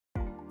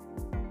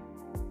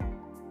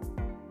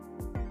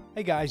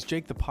Hey guys,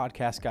 Jake the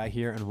podcast guy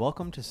here, and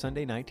welcome to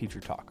Sunday Night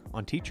Teacher Talk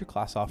on Teach Your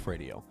Class Off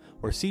Radio,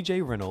 where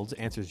CJ Reynolds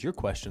answers your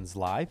questions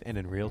live and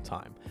in real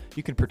time.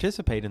 You can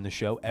participate in the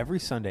show every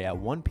Sunday at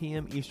 1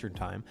 p.m. Eastern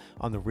Time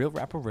on the Real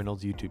Rapper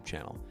Reynolds YouTube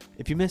channel.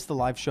 If you missed the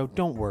live show,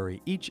 don't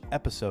worry. Each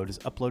episode is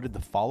uploaded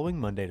the following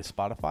Monday to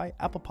Spotify,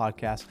 Apple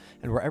Podcasts,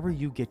 and wherever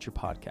you get your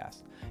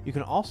podcasts. You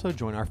can also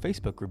join our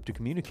Facebook group to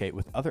communicate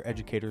with other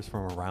educators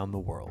from around the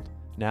world.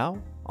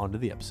 Now, on to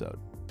the episode.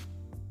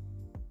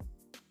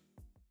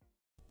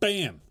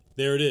 Bam!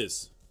 There it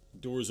is.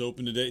 Doors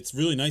open today. It's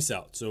really nice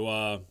out.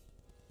 So,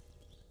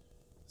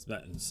 is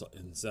that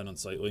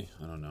unsightly?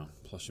 I don't know.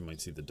 Plus, you might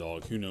see the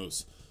dog. Who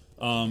knows?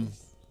 How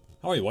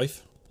are you,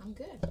 wife? I'm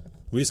good.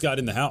 We just got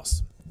in the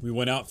house. We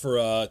went out for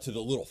to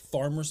the little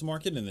farmer's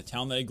market in the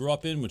town that I grew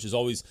up in, which is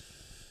always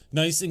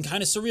nice and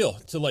kind of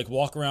surreal to like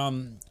walk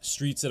around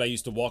streets that I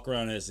used to walk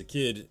around as a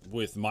kid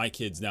with my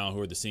kids now who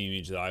are the same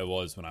age that I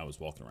was when I was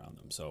walking around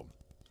them. So,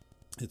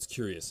 it's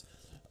curious.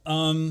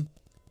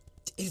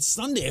 It's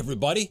Sunday,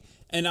 everybody,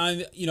 and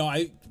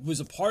I was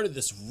a part of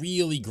this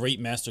really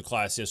great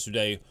masterclass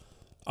yesterday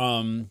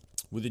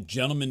with a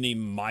gentleman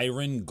named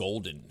Myron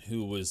Golden,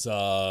 who was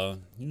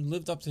he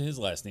lived up to his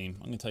last name.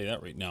 I'm gonna tell you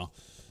that right now.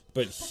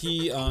 But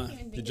he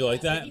did you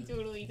like that? He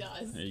totally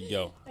does. There you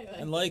go.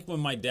 I like when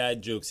my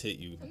dad jokes hit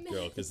you,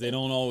 girl, because they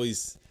don't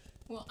always.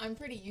 Well, I'm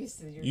pretty used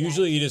to your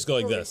Usually, dad. you just go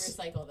like this.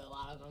 Recycled a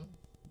lot of them.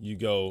 You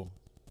go,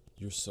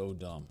 you're so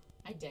dumb.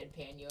 I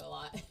deadpan you a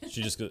lot.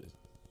 She just goes.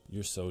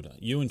 You're so done.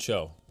 You and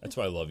Cho. That's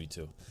why I love you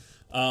too.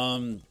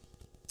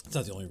 It's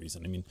not the only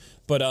reason. I mean,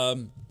 but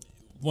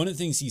one of the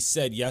things he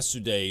said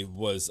yesterday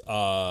was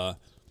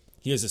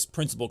he has this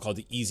principle called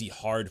the easy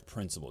hard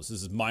principle. This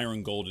is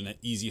Myron Golden at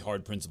easy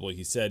hard principle.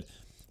 He said,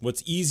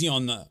 what's easy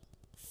on the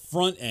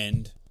front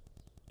end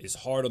is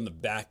hard on the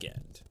back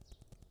end.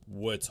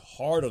 What's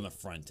hard on the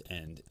front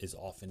end is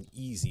often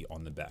easy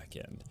on the back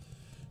end.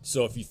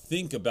 So if you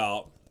think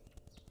about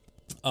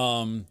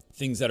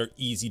things that are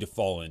easy to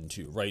fall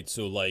into, right?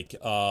 So like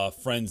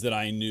friends that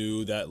I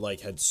knew that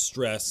like had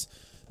stress,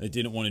 that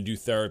didn't want to do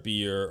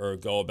therapy or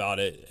go about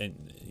it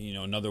and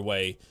another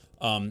way.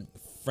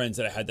 Friends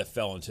that I had that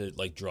fell into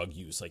like drug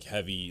use, like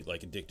heavy,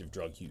 like addictive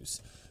drug use.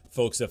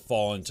 Folks that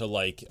fall into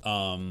like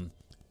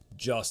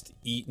just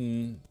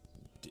eating,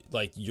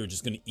 like you're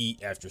just gonna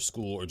eat after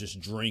school or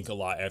just drink a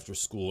lot after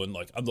school. And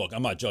like, look,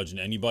 I'm not judging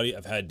anybody.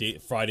 I've had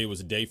Friday was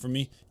a day for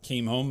me.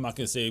 Came home. I'm not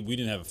gonna say we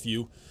didn't have a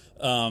few.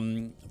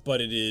 But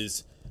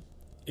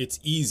it's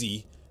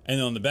easy. And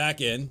then on the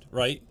back end,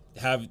 right,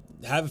 have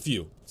a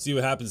few, see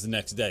what happens the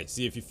next day,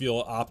 see if you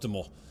feel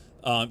optimal.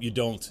 You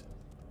don't.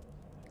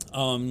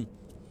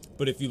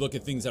 But if you look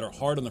at things that are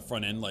hard on the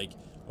front end, like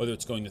whether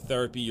it's going to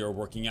therapy or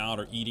working out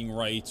or eating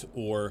right,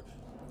 or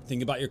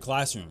think about your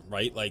classroom,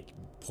 right? Like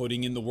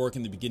putting in the work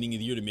in the beginning of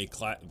the year to make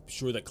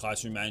sure that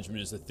classroom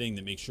management is a thing,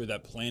 that make sure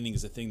that planning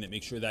is a thing, that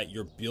make sure that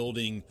you're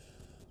building,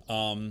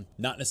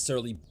 not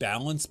necessarily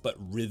balance, but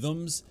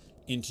rhythms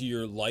into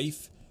your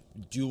life,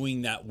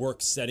 doing that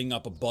work, setting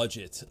up a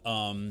budget.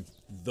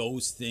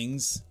 Those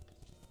things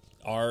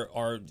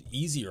are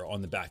easier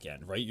on the back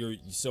end, right?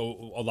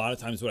 So a lot of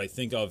times what I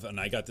think of, and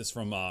I got this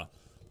from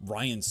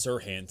Ryan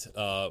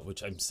Serhant,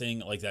 which I'm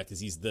saying it like that because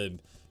he's the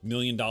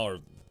 $1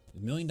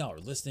 million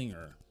listing,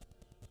 or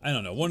I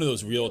don't know, one of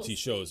those realty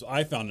shows.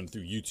 I found him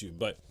through YouTube,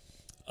 but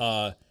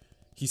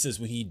he says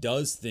when he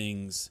does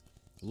things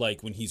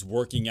like when he's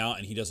working out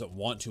and he doesn't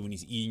want to, when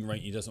he's eating right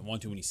and he doesn't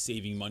want to, when he's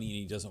saving money and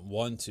he doesn't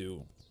want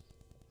to,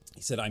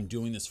 he said, I'm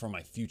doing this for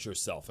my future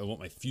self. I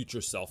want my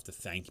future self to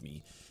thank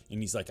me.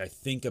 And he's like, I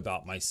think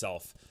about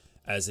myself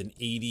as an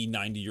 80,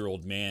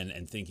 90-year-old man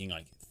and thinking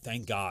like,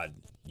 thank God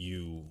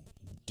you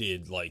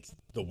did like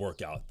the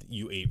workout,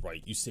 you ate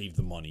right, you saved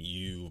the money,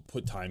 you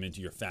put time into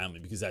your family,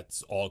 because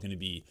that's all going to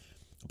be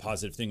a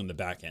positive thing on the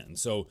back end.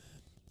 So,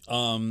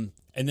 and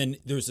then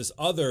there's this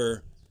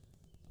other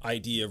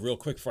idea real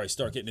quick before I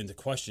start getting into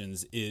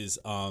questions is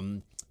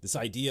this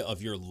idea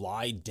of your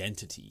lie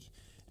identity.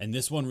 And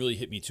this one really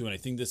hit me too, and I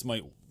think this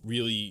might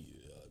really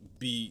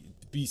be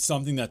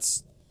something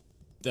that's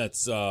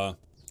I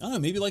don't know,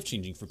 maybe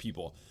life-changing for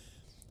people.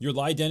 Your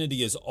lie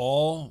identity is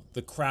all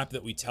the crap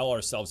that we tell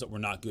ourselves that we're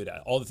not good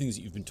at, all the things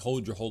that you've been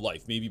told your whole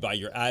life, maybe by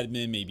your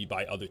admin, maybe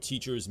by other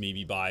teachers,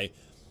 maybe by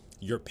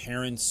your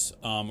parents,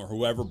 or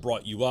whoever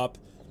brought you up.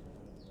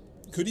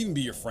 Could even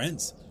be your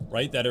friends,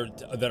 right, that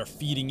are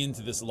feeding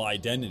into this lie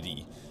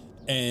identity.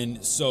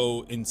 And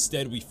so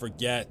instead we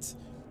forget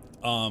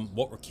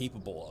what we're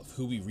capable of,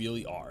 who we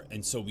really are.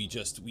 And so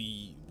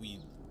we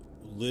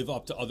live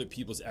up to other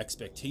people's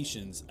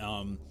expectations.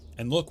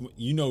 And look,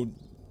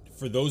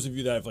 for those of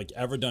you that have like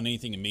ever done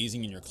anything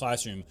amazing in your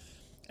classroom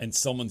and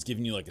someone's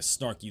giving you like a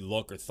snarky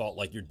look or thought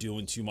like you're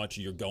doing too much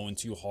or you're going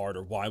too hard,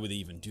 or why would they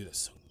even do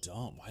this? So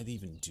dumb. Why they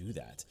even do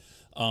that?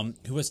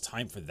 Who has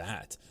time for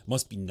that?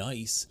 Must be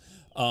nice.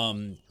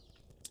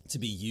 To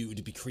be you,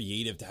 to be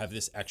creative, to have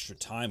this extra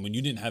time when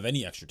you didn't have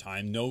any extra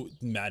time, no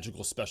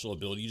magical special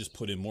ability, you just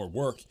put in more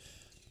work.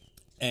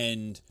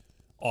 And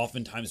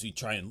oftentimes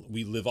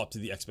we live up to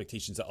the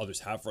expectations that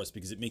others have for us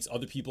because it makes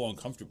other people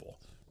uncomfortable,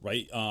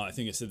 right? I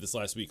think I said this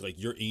last week,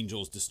 like your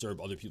angels disturb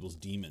other people's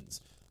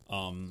demons.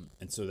 And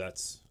so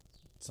that's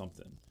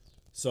something.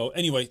 So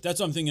anyway, that's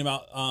what I'm thinking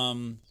about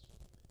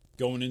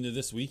going into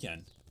this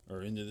weekend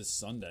or into this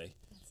Sunday.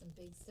 That's some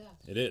big stuff.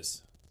 It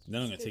is.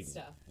 Then I'm going to Good take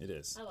stuff. it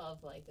is. I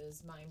love like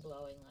those mind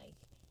blowing like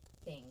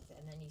things,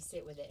 and then you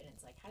sit with it, and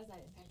it's like, how does that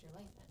impact your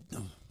life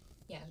then?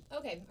 Yeah.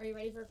 Okay. Are you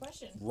ready for a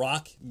question?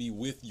 Rock me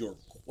with your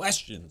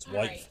questions, All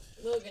wife. right.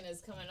 Logan is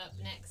coming up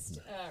next,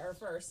 or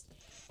first,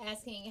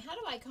 asking, how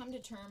do I come to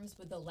terms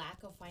with the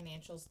lack of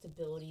financial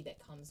stability that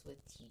comes with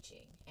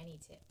teaching? Any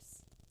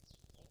tips?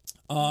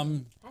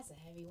 That's a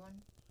heavy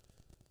one.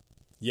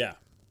 Yeah.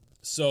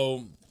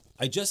 So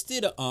I just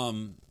did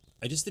an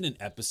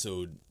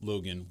episode,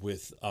 Logan,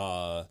 with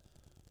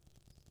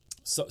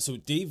so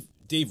Dave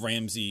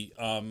Ramsey,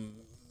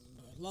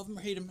 love him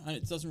or hate him,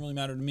 it doesn't really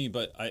matter to me,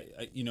 but I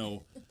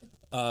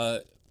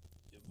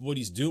what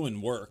he's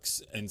doing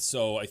works, and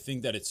so I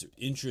think that it's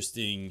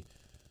interesting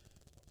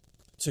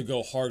to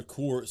go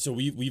hardcore. So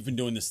we've been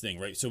doing this thing,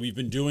 right? So we've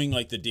been doing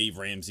like the Dave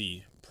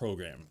Ramsey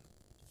program.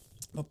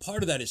 But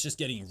part of that is just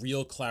getting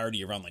real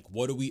clarity around like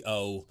what do we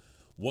owe,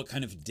 what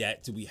kind of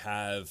debt do we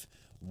have,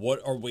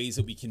 what are ways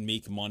that we can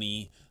make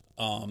money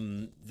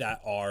that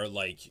are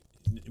like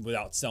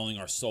without selling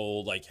our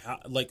soul, like how,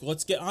 like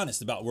let's get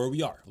honest about where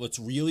we are. Let's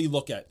really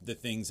look at the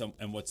things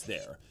and what's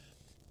there.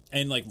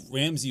 And like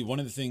Ramsey, one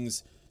of the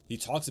things he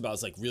talks about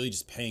is like really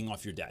just paying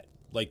off your debt,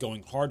 like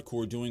going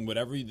hardcore, doing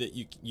whatever that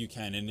you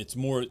can, and it's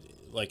more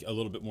like a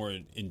little bit more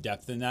in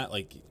depth than that,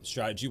 like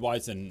strategy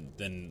wise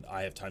than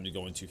I have time to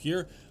go into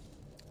here.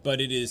 But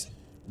it is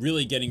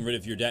really getting rid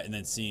of your debt and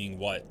then seeing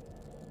what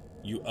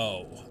you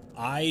owe.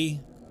 I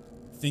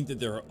think that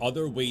there are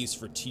other ways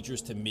for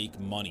teachers to make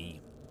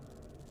money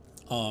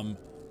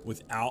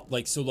without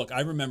like, so look, I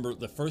remember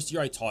the first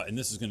year I taught, and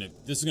this is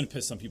gonna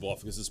piss some people off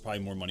because this is probably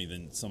more money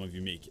than some of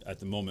you make at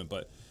the moment,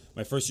 but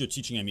my first year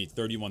teaching I made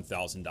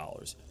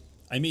 $31,000.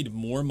 I made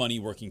more money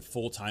working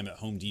full-time at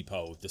Home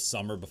Depot the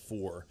summer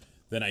before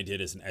than I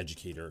did as an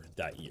educator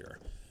that year.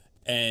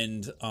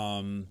 And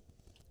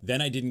then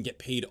I didn't get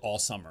paid all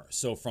summer.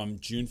 So from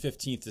June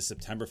 15th to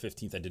September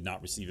 15th, I did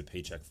not receive a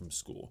paycheck from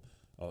school.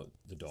 Oh,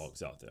 the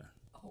dog's out there.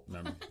 Oh.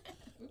 Remember?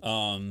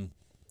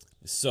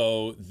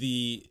 So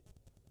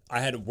I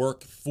had to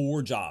work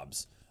 4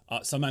 jobs,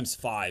 sometimes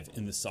 5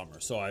 in the summer.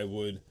 So I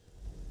would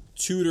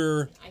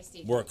tutor,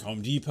 work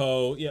Home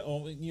Depot. Yeah,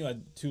 oh, you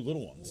had 2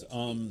 little ones.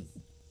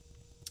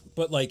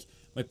 But like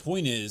my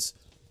point is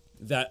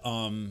that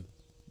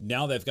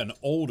now that I've gotten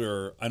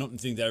older, I don't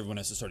think that everyone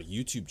has to start a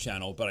YouTube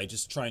channel, but I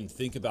just try and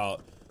think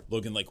about,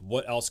 Logan, like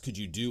what else could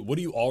you do? What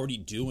are you already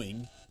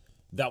doing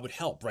that would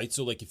help, right?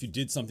 So like if you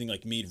did something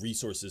like made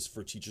resources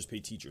for Teachers Pay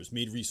Teachers,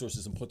 made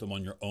resources and put them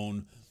on your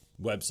own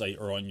website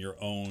or on your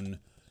own,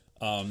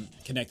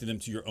 connected them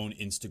to your own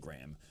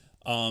Instagram.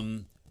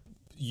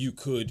 You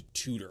could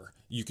tutor.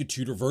 You could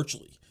tutor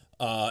virtually.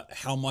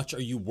 How much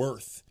are you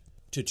worth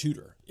to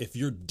tutor? If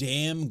you're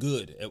damn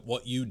good at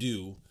what you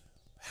do,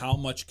 how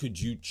much could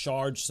you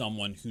charge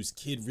someone whose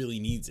kid really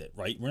needs it,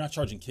 right? We're not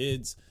charging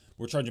kids.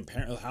 We're charging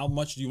parents. How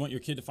much do you want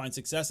your kid to find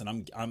success?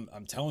 And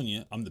I'm telling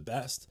you, I'm the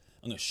best.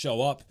 I'm going to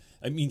show up.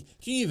 I mean,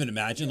 can you even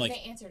imagine like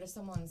the answer to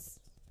someone's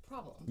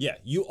problem? Yeah,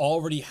 you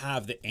already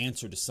have the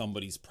answer to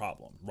somebody's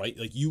problem, right?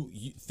 Like you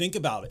think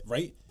about it,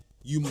 right?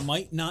 You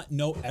might not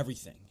know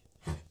everything,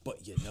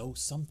 but you know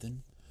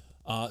something.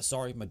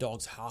 Sorry, my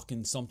dog's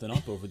hawking something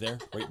up over there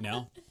right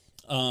now.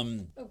 Oh,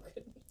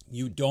 goodness.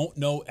 You don't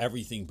know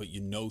everything, but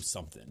you know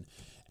something.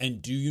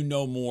 And do you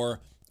know more?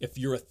 If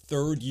you're a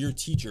 3rd-year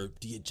teacher,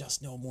 do you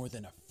just know more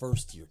than a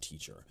 1st-year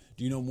teacher?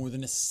 Do you know more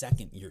than a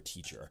 2nd-year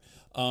teacher?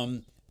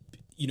 I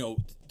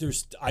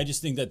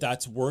just think that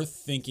that's worth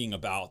thinking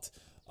about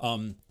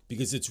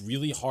because it's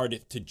really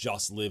hard to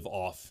just live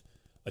off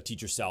a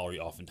teacher's salary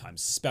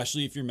oftentimes,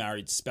 especially if you're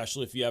married,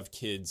 especially if you have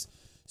kids,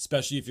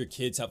 especially if your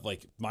kids have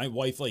like, my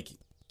wife like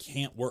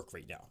can't work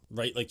right now,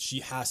 right? Like she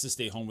has to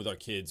stay home with our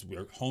kids.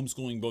 We're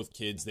homeschooling both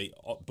kids. They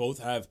both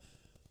have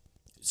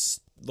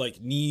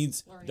like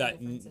needs that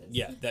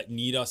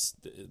need us,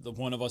 the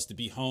one of us to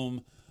be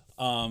home.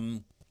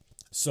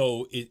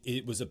 So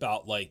it was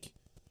about like,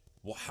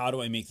 well, how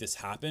do I make this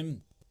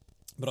happen?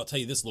 But I'll tell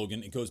you this,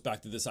 Logan, it goes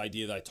back to this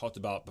idea that I talked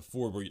about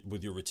before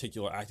with your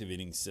reticular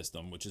activating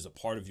system, which is a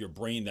part of your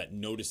brain that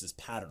notices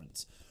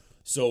patterns.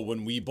 So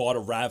when we bought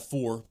a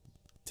RAV4,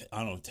 I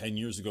don't know, 10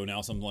 years ago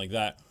now, something like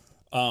that,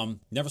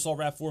 never saw a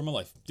RAV4 in my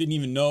life. Didn't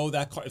even know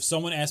that car. If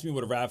someone asked me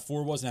what a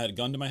RAV4 was and had a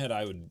gun to my head,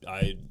 I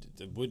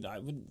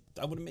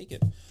wouldn't make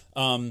it.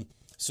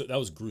 So that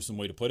was a gruesome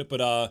way to put it,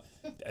 but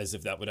as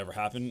if that would ever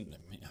happen.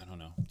 I don't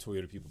know.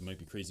 Toyota people might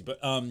be crazy, but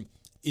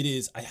it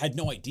is. I had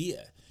no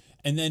idea.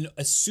 And then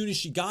as soon as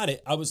she got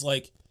it, I was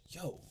like,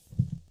 yo,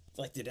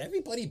 like, did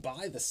everybody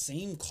buy the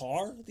same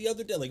car the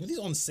other day? Like, were these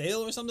on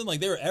sale or something?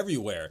 Like, they were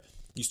everywhere.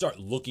 You start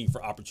looking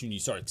for opportunity. You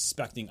start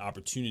expecting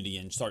opportunity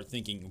and start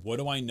thinking, what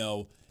do I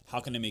know?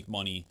 How can I make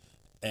money?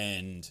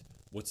 And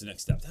what's the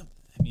next step?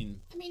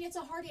 I mean, it's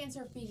a hard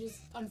answer because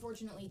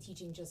unfortunately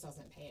teaching just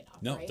doesn't pay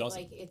enough. No, right? it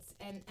doesn't. Like it's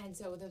and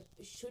so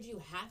should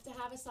you have to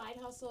have a side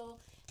hustle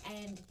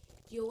and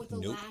deal with the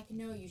Nope. lack?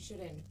 No, you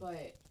shouldn't.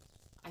 But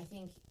I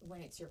think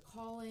when it's your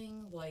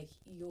calling, like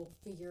you'll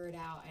figure it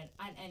out.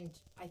 And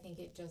I think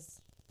it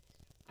just,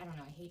 I don't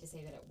know. I hate to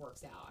say that it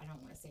works out. I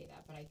don't want to say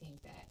that, but I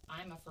think that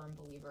I'm a firm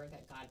believer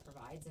that God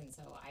provides, and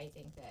so I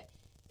think that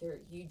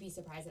you'd be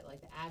surprised at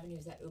like the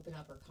avenues that open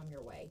up or come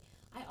your way.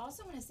 I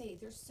also want to say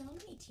there's so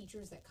many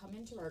teachers that come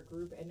into our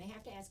group and they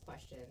have to ask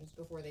questions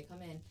before they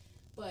come in,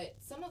 but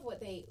some of what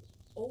they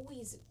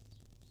always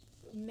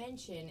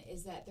mention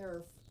is that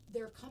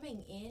they're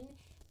coming in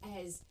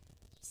as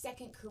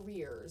second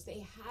careers.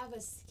 They have a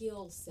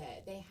skill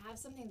set. They have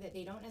something that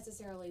they don't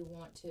necessarily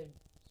want to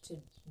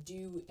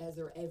do as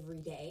their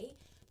everyday.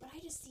 But I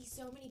just see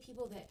so many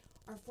people that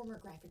are former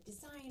graphic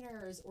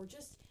designers or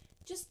just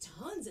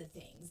tons of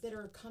things that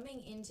are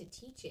coming into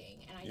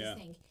teaching. And I just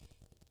think,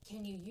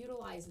 can you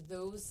utilize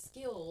those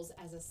skills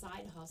as a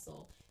side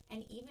hustle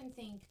and even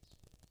think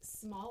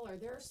smaller?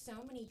 There are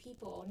so many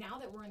people now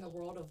that we're in the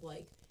world of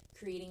like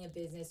creating a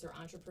business or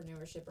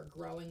entrepreneurship or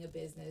growing a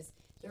business.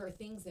 There are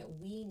things that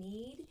we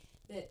need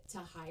that to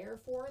hire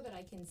for that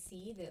I can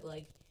see that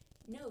like,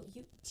 no,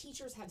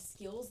 teachers have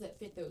skills that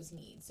fit those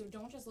needs. So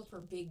don't just look for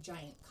big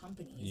giant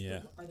companies.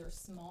 Yeah. Are there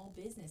small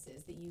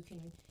businesses that you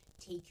can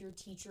take your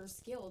teacher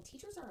skill?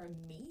 Teachers are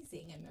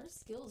amazing and their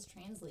skills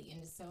translate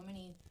into so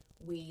many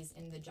ways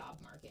in the job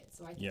market.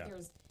 So I think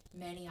there's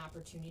many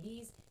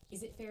opportunities.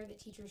 Is it fair that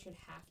teachers should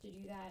have to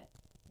do that?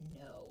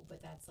 No,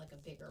 but that's like a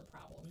bigger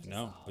problem to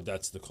solve. But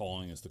that's the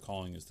calling is the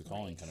calling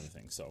Right. kind of a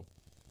thing. So,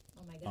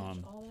 oh my gosh,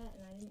 all that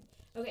and I didn't.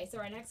 Okay, so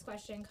our next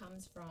question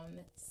comes from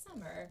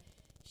Summer.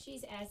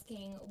 She's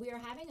asking, we are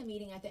having a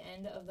meeting at the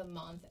end of the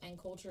month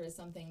and culture is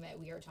something that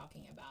we are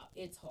talking about.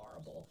 It's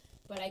horrible,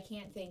 but I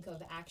can't think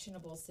of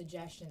actionable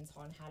suggestions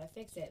on how to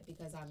fix it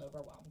because I'm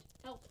overwhelmed.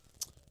 Help.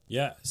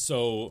 yeah.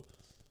 So,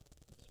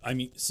 I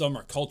mean,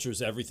 Summer, culture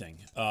is everything.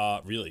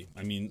 Really.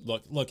 I mean,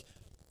 look,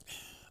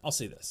 I'll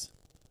say this.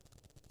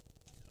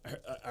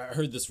 I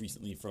heard this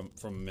recently from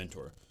a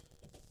mentor.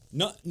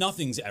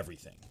 Nothing's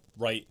everything,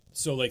 right?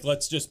 So like,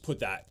 let's just put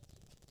that,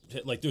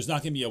 like, there's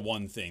not going to be a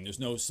one thing. There's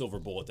no silver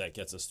bullet that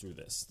gets us through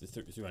this,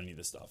 through any of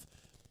this stuff.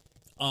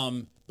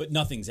 But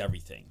nothing's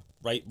everything,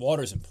 right?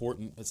 Water's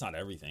important, but it's not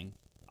everything.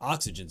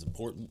 Oxygen's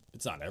important,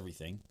 it's not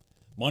everything.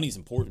 Money's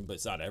important, but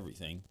it's not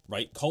everything,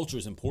 right?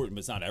 Culture's important, but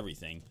it's not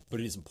everything,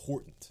 but it is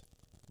important,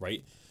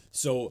 right?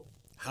 So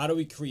how do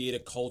we create a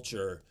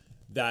culture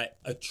that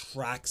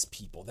attracts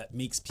people, that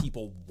makes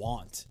people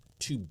want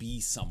to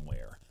be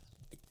somewhere?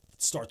 It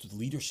starts with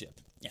leadership.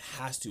 It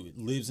has to. It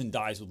lives and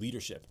dies with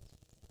leadership.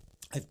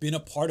 I've been a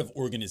part of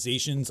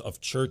organizations,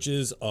 of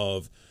churches,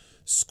 of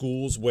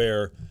schools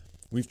where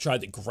we've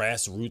tried to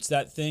grassroots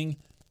that thing.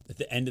 At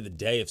the end of the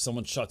day, if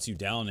someone shuts you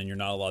down and you're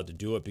not allowed to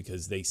do it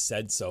because they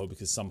said so,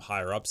 because some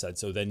higher up said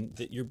so, then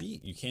you're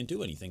beat. You can't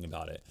do anything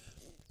about it.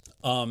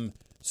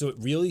 So it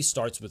really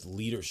starts with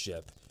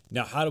leadership.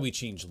 Now, how do we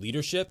change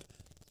leadership?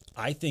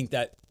 I think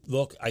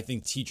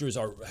teachers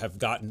have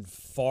gotten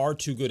far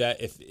too good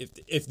at,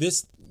 if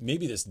this,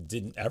 maybe this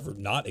didn't ever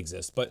not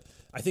exist, but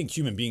I think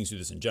human beings do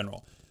this in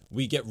general.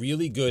 We get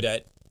really good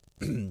at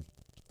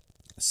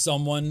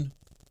someone,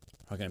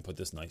 how can I put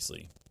this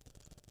nicely?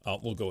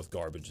 We'll go with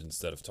garbage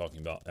instead of talking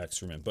about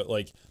excrement. But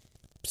like,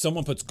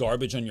 someone puts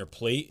garbage on your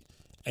plate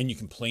and you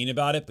complain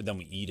about it, but then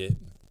we eat it.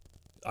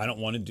 I don't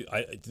want to do,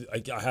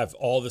 I have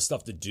all this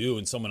stuff to do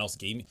and someone else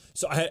gave me.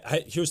 So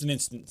here's an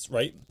instance,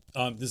 right?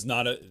 This is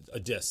not a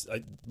diss.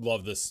 I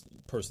love this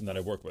person that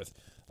I work with.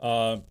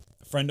 A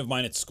friend of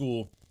mine at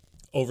school,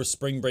 over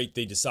spring break,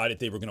 they decided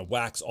they were going to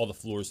wax all the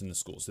floors in the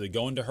school. So they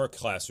go into her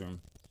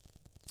classroom.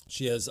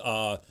 She has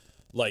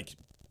like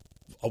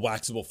a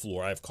waxable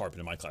floor. I have carpet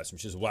in my classroom.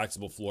 She has a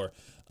waxable floor.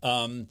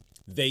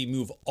 They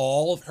move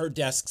all of her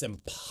desks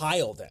and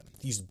pile them.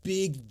 These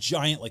big,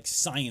 giant, like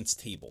science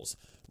tables,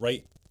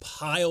 right?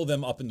 Pile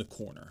them up in the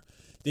corner.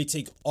 They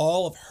take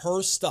all of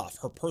her stuff,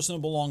 her personal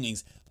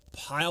belongings,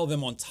 pile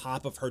them on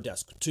top of her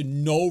desk to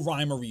no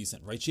rhyme or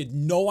reason, right? She had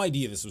no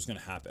idea this was going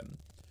to happen.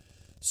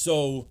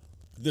 So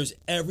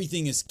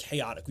everything is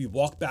chaotic. We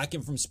walk back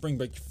in from spring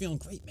break. You're feeling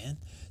great, man.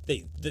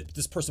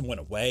 This person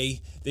went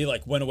away. They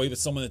like went away with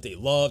someone that they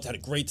loved, had a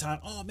great time.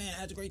 Oh man,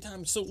 I had a great time.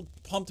 I'm so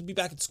pumped to be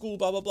back at school,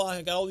 blah, blah, blah.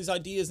 I got all these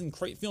ideas and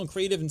feeling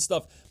creative and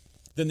stuff.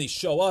 Then they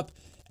show up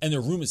and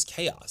their room is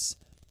chaos.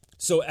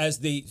 So as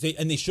they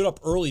showed up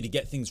early to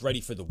get things ready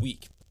for the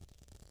week.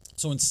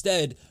 So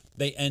instead,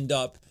 they end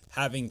up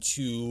having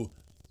to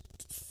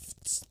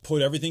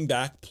put everything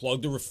back,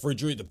 plug the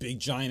refrigerator, the big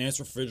giant ass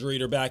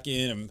refrigerator back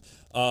in,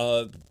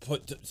 and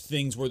put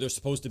things where they're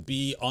supposed to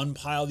be,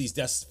 unpile these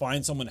desks,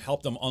 find someone to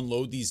help them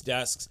unload these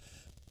desks.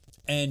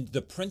 And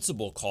the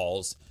principal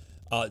calls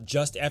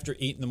just after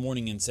 8 in the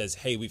morning and says,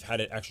 hey, we've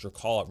had an extra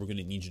call out. We're going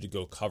to need you to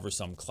go cover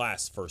some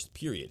class first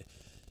period.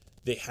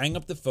 They hang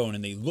up the phone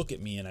and they look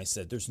at me and I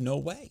said, there's no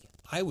way.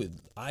 I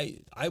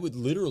would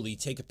literally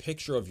take a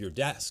picture of your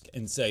desk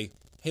and say,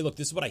 hey, look,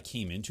 this is what I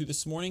came into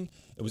this morning.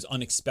 It was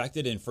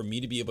unexpected. And for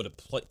me to be able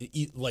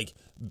to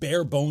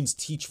bare bones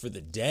teach for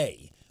the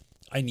day,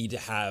 I need to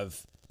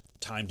have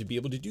time to be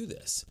able to do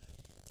this.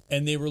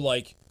 And they were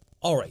like,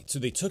 all right. So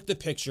they took the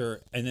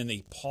picture and then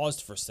they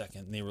paused for a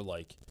second and they were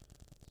like,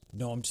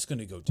 no, I'm just going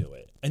to go do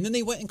it. And then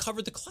they went and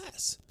covered the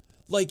class.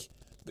 Like,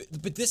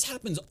 but this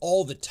happens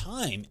all the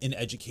time in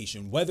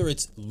education, whether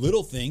it's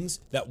little things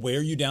that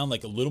wear you down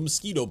like a little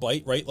mosquito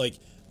bite, right? Like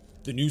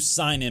the new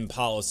sign-in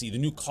policy, the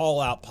new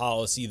call-out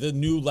policy, the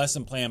new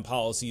lesson plan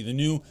policy, the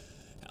new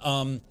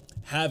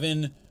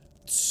having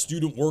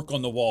student work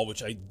on the wall,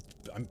 which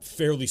I'm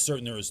fairly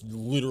certain there is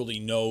literally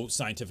no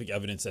scientific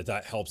evidence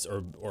that helps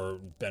or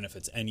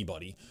benefits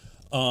anybody.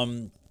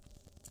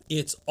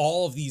 It's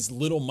all of these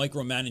little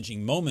micromanaging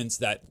moments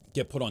that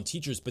get put on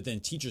teachers, but then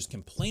teachers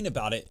complain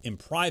about it in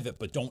private,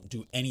 but don't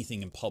do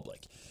anything in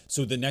public.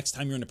 So the next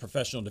time you're in a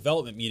professional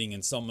development meeting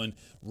and someone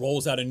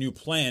rolls out a new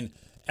plan,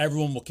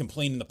 everyone will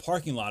complain in the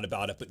parking lot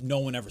about it, but no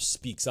one ever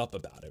speaks up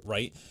about it,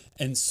 right?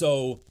 And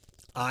so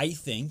I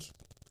think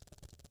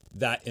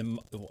that in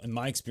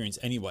my experience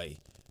anyway,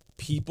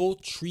 people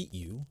treat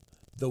you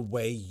the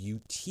way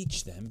you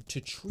teach them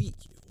to treat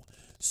you.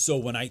 So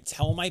when I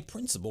tell my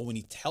principal, when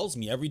he tells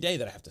me every day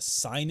that I have to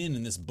sign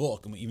in this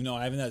book, and even though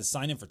I haven't had to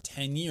sign in for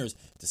 10 years,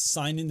 to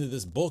sign into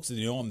this book so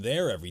they know I'm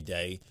there every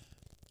day,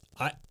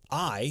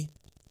 I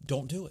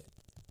don't do it,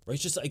 right?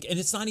 It's just like, and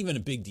it's not even a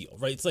big deal,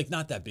 right? It's like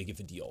not that big of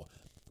a deal,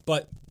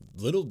 but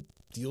little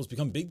deals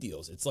become big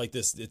deals. It's like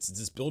this, it's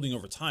this building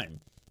over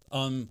time.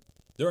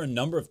 There are a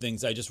number of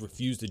things I just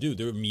refuse to do.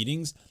 There are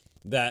meetings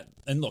that,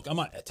 and look, I'm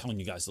not telling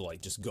you guys to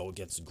like just go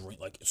against the grain,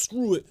 like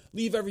screw it,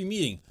 leave every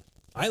meeting.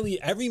 I leave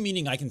every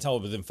meeting. I can tell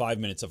within 5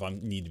 minutes if I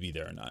need to be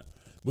there or not.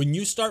 When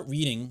you start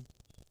reading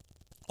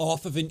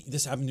off of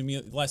this happened to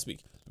me last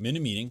week. I'm in a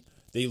meeting.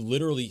 They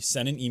literally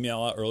sent an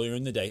email out earlier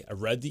in the day. I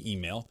read the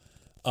email,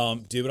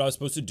 did what I was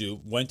supposed to do,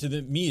 went to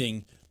the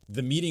meeting.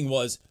 The meeting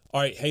was,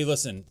 all right, hey,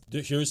 listen,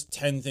 here's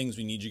 10 things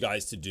we need you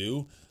guys to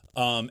do.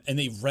 And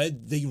they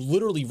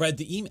literally read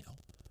the email.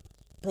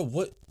 Bro,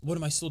 what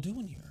am I still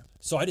doing here?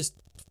 So I just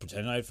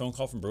pretended I had a phone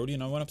call from Brody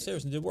and I went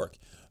upstairs and did work.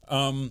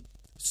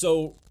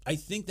 So I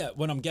think that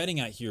what I'm getting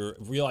at here,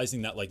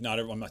 realizing that like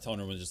I'm not telling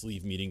everyone to just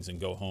leave meetings and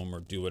go home or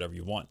do whatever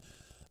you want.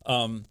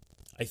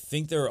 I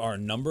think there are a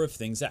number of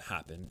things that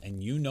happen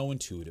and you know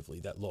intuitively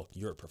that, look,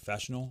 you're a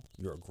professional,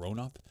 you're a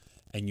grown-up,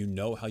 and you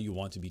know how you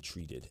want to be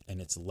treated. And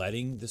it's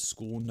letting the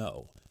school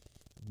know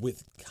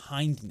with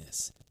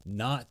kindness,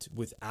 not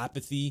with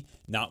apathy,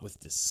 not with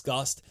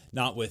disgust,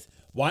 not with,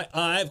 why,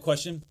 I have a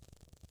question.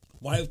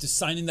 Why have to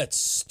sign in that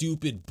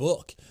stupid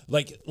book?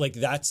 Like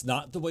that's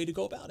not the way to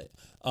go about it.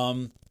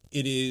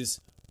 It is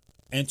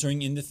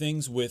entering into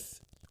things with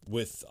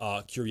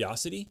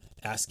curiosity,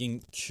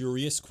 asking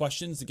curious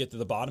questions to get to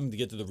the bottom, to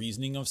get to the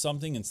reasoning of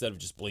something instead of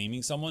just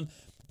blaming someone.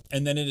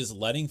 And then it is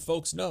letting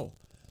folks know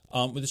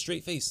with a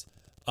straight face,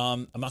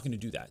 I'm not going to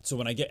do that. So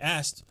when I get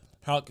asked,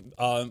 how,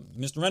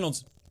 Mr.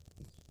 Reynolds,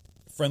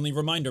 friendly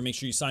reminder, make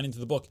sure you sign into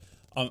the book.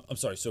 I'm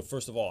sorry. So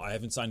first of all, I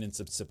haven't signed in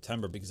since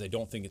September because I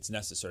don't think it's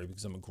necessary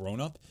because I'm a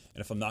grown up.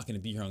 And if I'm not going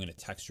to be here, I'm going to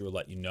text you or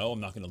let you know. I'm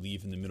not going to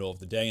leave in the middle of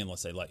the day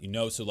unless I let you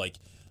know. So like,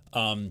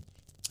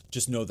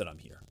 just know that I'm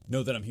here.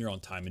 Know that I'm here on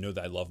time and know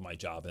that I love my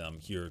job and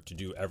I'm here to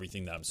do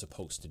everything that I'm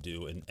supposed to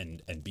do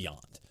and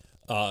beyond.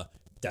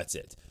 That's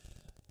it.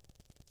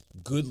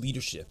 Good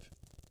leadership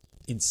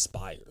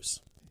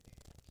inspires.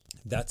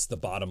 That's the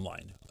bottom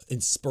line.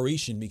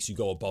 Inspiration makes you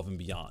go above and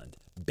beyond.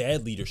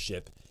 Bad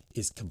leadership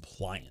is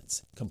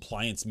compliance.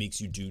 Compliance makes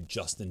you do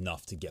just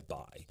enough to get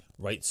by,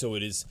 right? So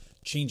it is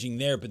changing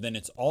there, but then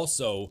it's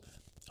also,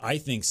 I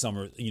think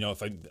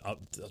I'll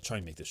try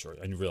and make this short.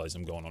 I realize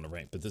I'm going on a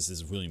rant, but this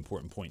is a really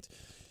important point.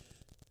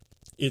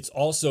 It's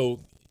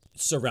also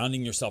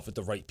surrounding yourself with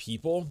the right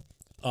people.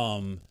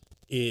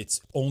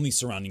 It's only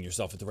surrounding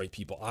yourself with the right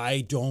people.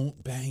 I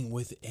don't bang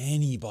with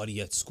anybody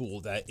at school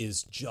that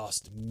is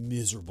just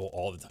miserable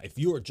all the time. If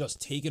you are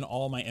just taking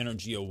all my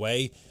energy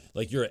away,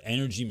 like you're an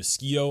energy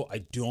mosquito, I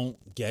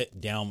don't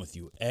get down with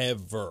you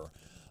ever.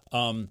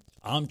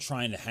 I'm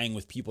trying to hang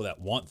with people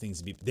that want things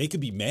to be, they could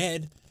be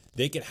mad.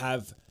 They could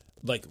have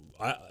like,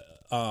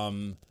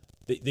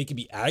 they could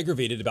be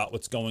aggravated about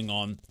what's going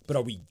on, but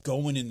are we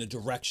going in the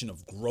direction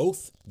of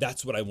growth?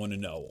 That's what I want to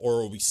know.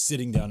 Or are we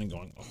sitting down and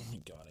going, oh my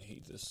God, I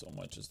hate this so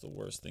much. It's the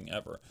worst thing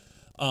ever.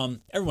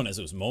 Everyone has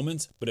those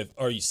moments, but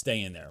are you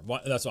staying there?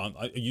 That's what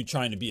are you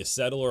trying to be a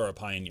settler or a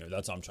pioneer?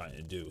 That's what I'm trying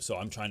to do. So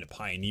I'm trying to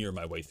pioneer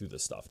my way through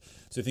this stuff.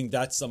 So I think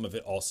that's some of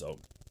it also.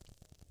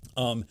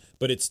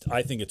 But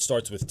I think it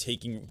starts with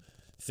taking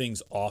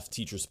things off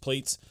teachers'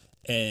 plates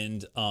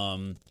and,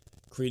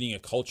 creating a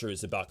culture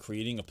is about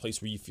creating a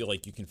place where you feel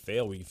like you can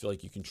fail, where you feel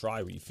like you can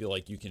try, where you feel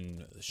like you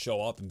can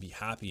show up and be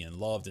happy and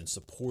loved and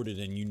supported,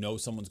 and you know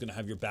someone's going to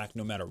have your back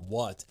no matter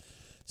what.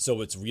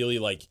 So it's really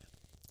like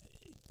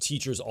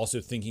teachers also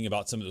thinking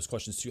about some of those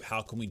questions too.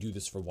 How can we do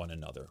this for one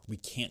another? We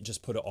can't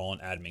just put it all on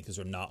admin because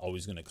they're not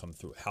always going to come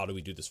through. How do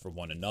we do this for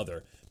one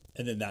another?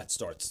 And then that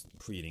starts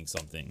creating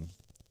something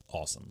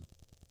awesome.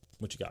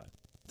 What you got?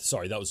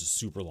 Sorry, that was a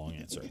super long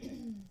answer. No,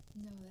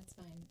 that's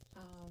fine.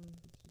 I'm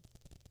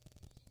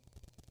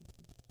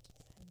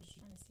just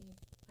trying to see.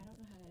 I don't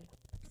know how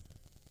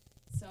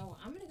to. So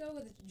I'm gonna go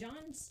with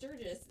John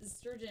Sturgis.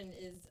 Sturgeon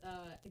is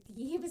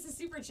he gave us a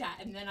super chat,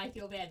 and then I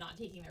feel bad not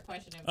taking their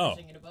question and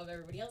pushing it above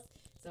everybody else.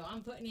 So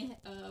I'm putting it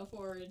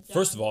forward. John.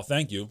 First of all,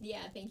 thank you.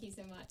 Yeah, thank you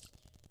so much.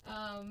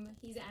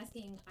 He's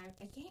asking.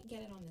 I can't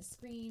get it on the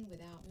screen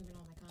without moving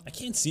all my comments. I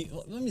can't see.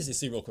 Let me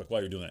see real quick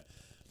while you're doing that.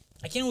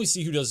 I can't always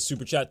see who does a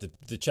super chat.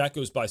 The chat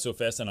goes by so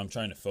fast, and I'm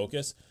trying to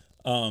focus.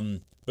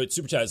 But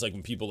super chat is like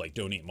when people like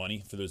donate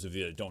money. For those of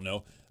you that don't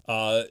know,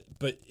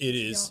 but it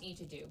is. You don't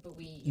need to do, but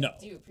we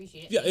do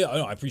appreciate it. Yeah,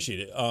 I appreciate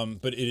it.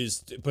 But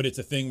it's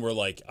a thing where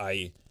like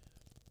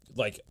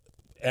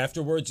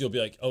afterwards you'll be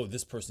like, oh,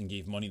 this person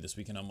gave money this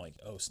week, and I'm like,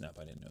 oh snap,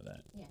 I didn't know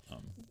that. Yeah.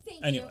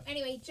 Thank you.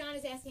 Anyway, John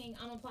is asking,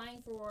 I'm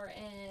applying for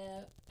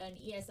an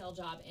ESL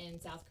job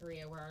in South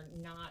Korea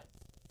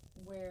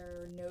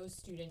where no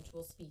student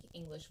will speak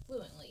English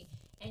fluently.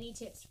 Any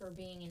tips for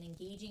being an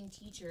engaging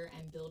teacher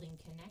and building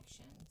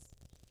connections?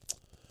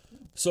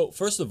 So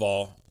first of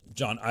all,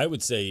 John, I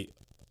would say,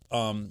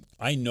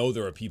 I know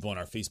there are people in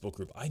our Facebook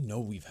group. I know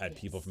we've had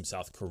people from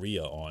South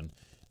Korea on,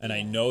 and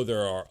I know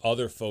there are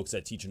other folks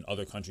that teach in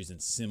other countries in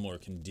similar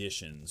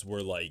conditions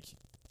where like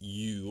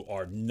you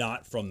are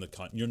not from the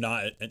country, you're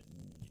not a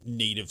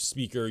native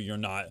speaker, you're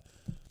not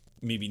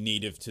maybe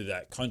native to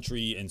that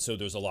country, and so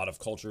there's a lot of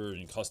culture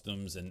and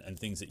customs and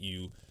things that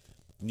you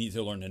need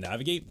to learn to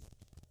navigate.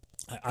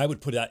 I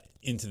would put that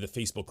into the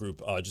Facebook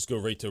group. Just go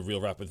right to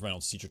Real Rap with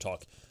Reynolds Teacher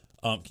Talk.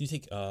 Can you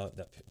take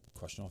that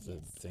question off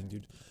the thing,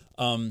 dude?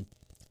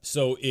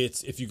 So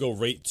it's, if you go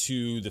right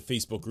to the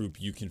Facebook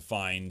group, you can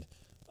find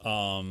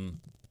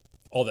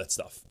all that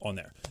stuff on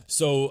there.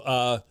 So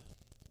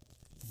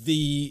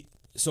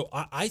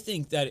I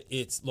think that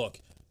it's, look,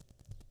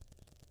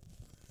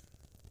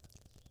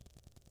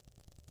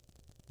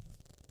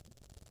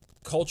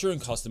 culture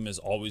and custom is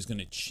always going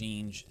to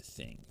change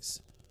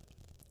things.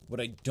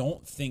 What I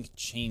don't think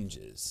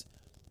changes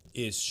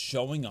is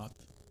showing up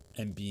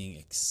and being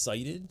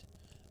excited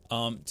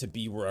to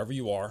be wherever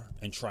you are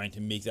and trying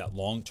to make that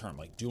long term,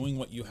 like doing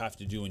what you have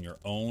to do in your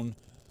own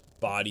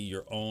body,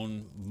 your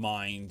own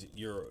mind,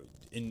 your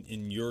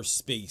in your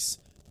space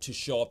to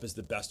show up as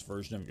the best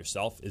version of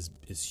yourself is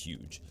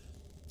huge.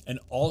 And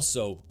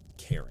also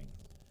caring.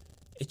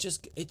 It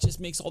just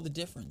makes all the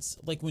difference.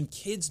 Like when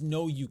kids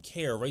know you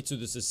care, right? So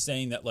there's this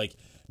saying that like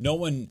no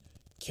one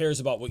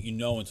cares about what you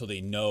know until they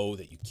know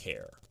that you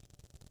care.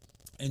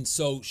 And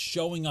so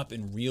showing up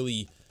and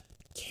really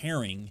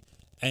caring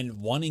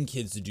and wanting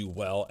kids to do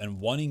well and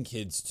wanting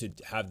kids to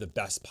have the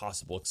best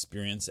possible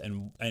experience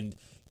and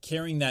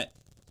caring that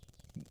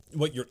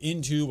what you're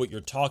into, what you're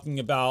talking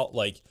about,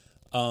 like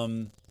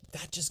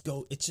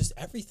it's just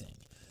everything.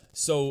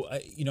 So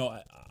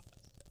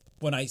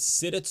when I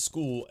sit at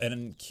school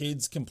and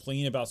kids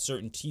complain about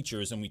certain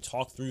teachers and we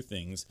talk through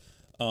things,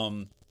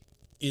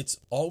 it's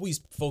always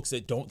folks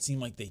that don't seem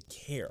like they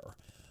care.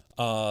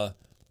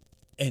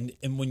 And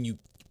when you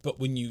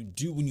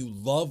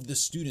love the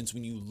students,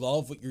 when you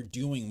love what you're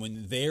doing,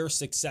 when their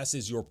success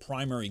is your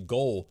primary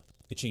goal,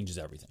 it changes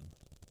everything.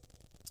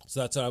 So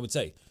that's what I would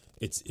say.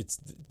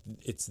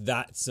 It's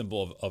that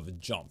simple of a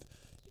jump.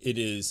 It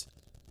is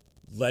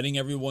letting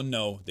everyone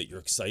know that you're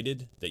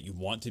excited, that you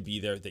want to be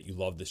there, that you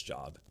love this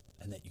job,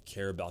 and that you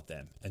care about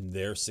them, and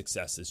their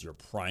success is your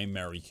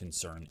primary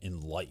concern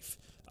in life,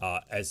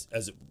 with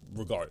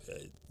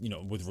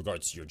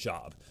regards to your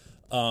job,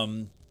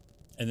 and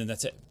then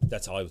that's it.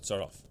 That's how I would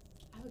start off.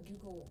 I would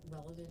Google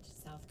relevant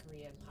South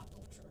Korean pop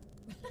culture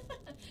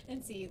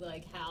and see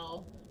like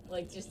how,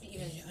 like just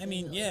even. I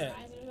mean, yeah.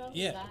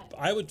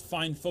 I would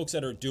find folks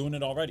that are doing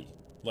it already.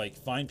 Like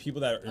find people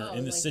that are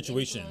in this like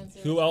situation.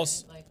 Who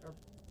else?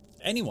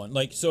 Anyone.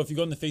 Like, so if you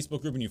go in the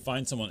Facebook group and you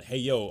find someone, hey,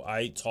 yo,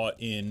 I taught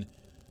in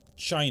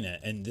China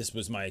and this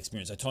was my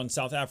experience. I taught in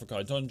South Africa.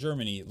 I taught in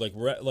Germany. Like,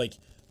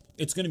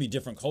 it's going to be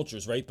different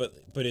cultures, right?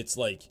 But it's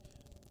like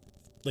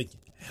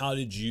how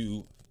do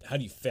you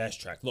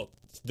fast track? Look,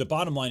 the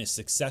bottom line is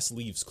success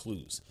leaves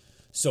clues.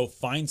 So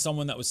find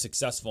someone that was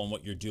successful in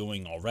what you're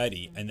doing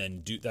already, and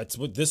then that's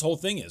what this whole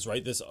thing is,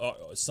 right? This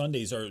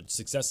Sundays are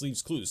success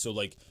leaves clues. So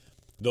like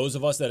those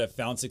of us that have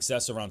found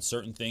success around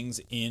certain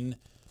things in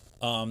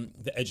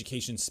the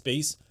education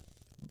space,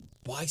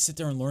 why sit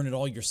there and learn it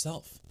all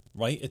yourself,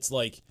 right? It's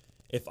like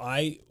if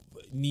I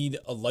need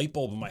a light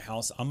bulb in my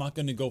house, I'm not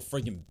going to go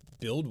friggin'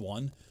 build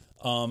one.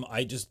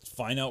 I just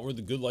find out where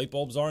the good light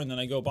bulbs are and then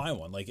I go buy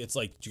one. Like it's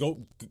like go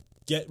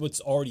get what's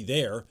already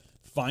there.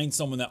 Find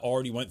someone that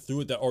already went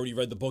through it, that already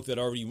read the book, that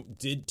already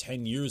did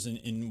 10 years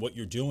in what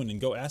you're doing, and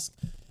go ask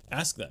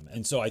them.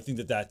 And so I think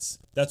that's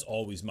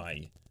always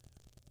my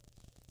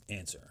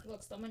answer.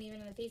 Look, someone even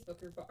in the Facebook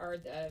group or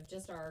the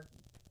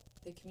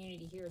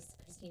community here is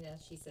Christina.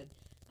 She said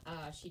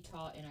she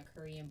taught in a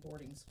Korean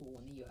boarding school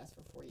in the U.S.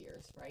 for 4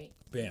 years, right?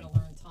 Bam. You're gonna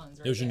learn tons.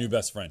 Right There's your new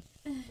best friend.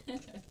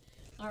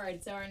 All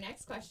right, so our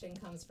next question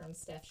comes from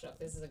Steph Shook.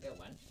 This is a good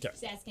one. Okay.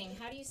 She's asking,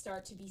 how do you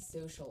start to be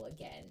social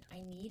again?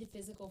 I need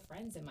physical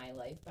friends in my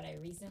life, but I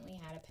recently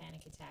had a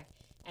panic attack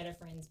at a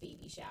friend's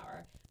baby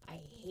shower. I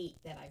hate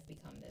that I've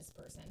become this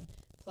person.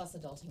 Plus,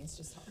 adulting is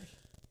just hard.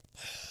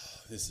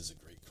 This is a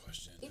great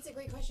question. It's a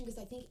great question because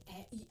I think,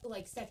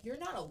 like, Steph, you're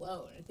not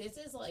alone. This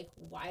is, like,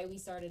 why we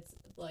started,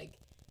 like,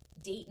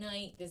 date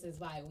night. This is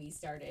why we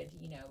started,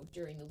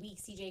 during the week.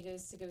 CJ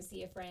goes to go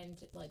see a friend,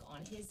 like,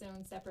 on his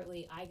own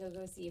separately. I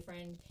go see a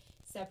friend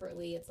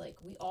separately. It's like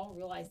we all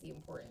realize the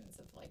importance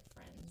of, like,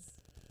 friends.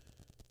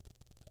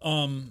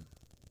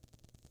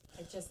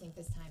 I just think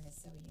this time is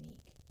so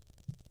unique.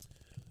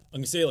 I'm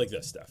going to say it like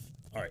this, Steph.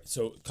 All right,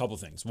 so a couple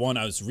things. One,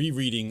 I was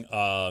rereading,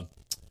 I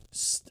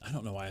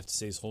don't know why I have to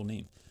say his whole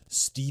name,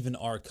 Stephen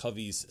R.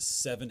 Covey's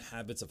 7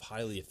 Habits of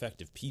Highly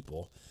Effective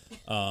People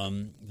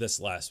this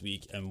last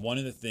week. And one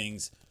of the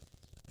things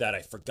that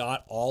I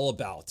forgot all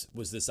about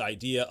was this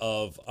idea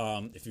of,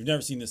 if you've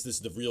never seen this is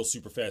the real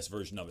super fast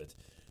version of it.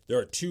 There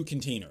are 2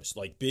 containers,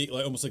 like big,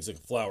 like almost like a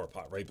flower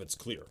pot, right? But it's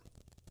clear.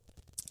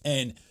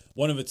 And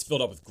one of it's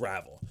filled up with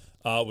gravel,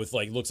 with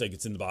like, looks like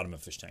it's in the bottom of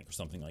a fish tank or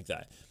something like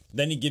that.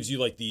 Then he gives you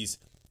like these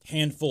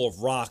handful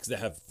of rocks that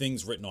have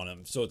things written on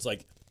them. So it's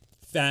like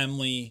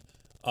family,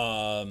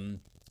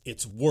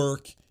 it's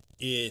work,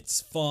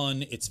 it's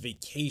fun, it's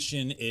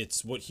vacation,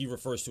 it's what he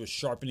refers to as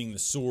sharpening the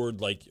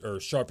sword, like, or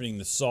sharpening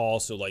the saw.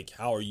 So like,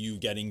 how are you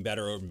getting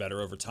better and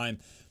better over time?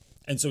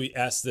 And so he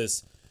asks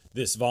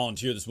this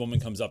volunteer, this woman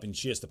comes up and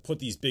she has to put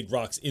these big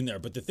rocks in there,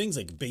 but the thing's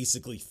like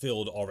basically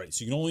filled already.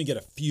 So you can only get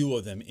a few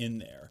of them in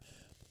there.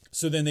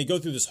 So then they go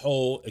through this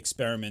whole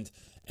experiment,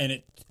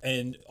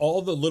 and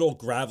all the little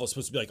gravel is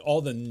supposed to be like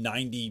all the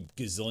 90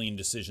 gazillion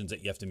decisions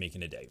that you have to make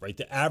in a day, right?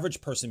 The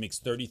average person makes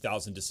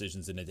 30,000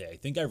 decisions in a day. I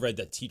think I read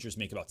that teachers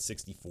make about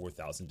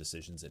 64,000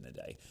 decisions in a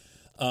day.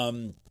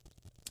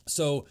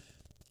 So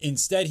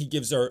instead, he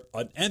gives her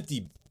an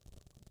empty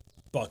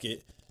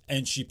bucket,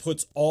 and she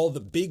puts all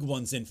the big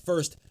ones in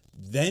first,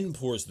 then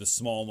pours the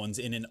small ones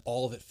in, and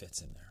all of it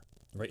fits in there,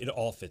 right? It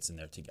all fits in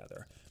there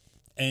together.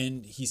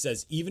 And he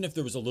says, even if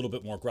there was a little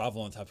bit more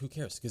gravel on top, who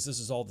cares? Because this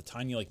is all the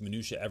tiny, like,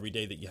 minutia every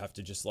day that you have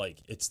to just, like,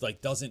 it's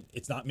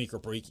not make or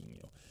breaking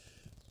you.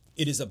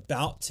 It is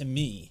about, to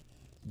me,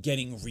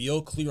 getting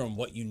real clear on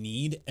what you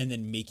need and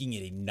then making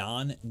it a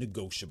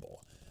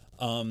non-negotiable.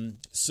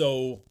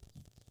 So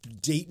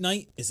date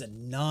night is a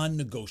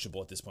non-negotiable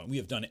at this point. We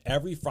have done it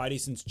every Friday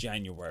since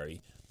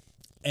January,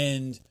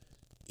 and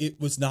it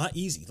was not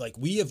easy. Like,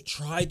 we have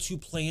tried to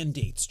plan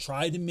dates,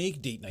 tried to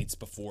make date nights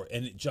before,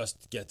 and it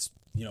just gets,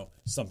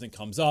 something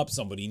comes up,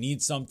 somebody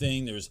needs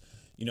something. There's,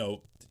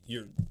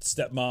 your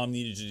stepmom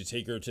needed you to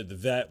take her to the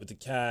vet with the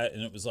cat,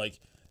 and it was like,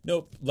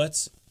 nope,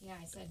 let's. Yeah,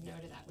 I said no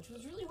to that, which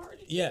was really hard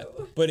to do. Yeah,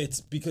 but it's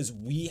because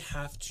we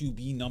have to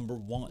be number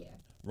one,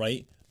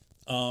 right?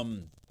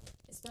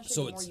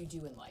 Especially the more you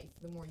do in life,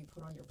 the more you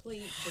put on your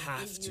plate, the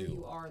busier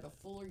you are, the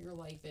fuller your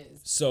life is.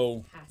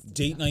 So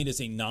date night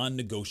is a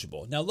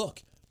non-negotiable. Now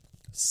look,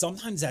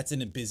 sometimes that's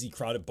in a busy,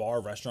 crowded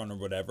bar, restaurant, or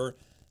whatever.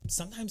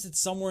 Sometimes it's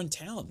somewhere in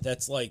town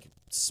that's like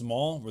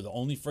small. We're the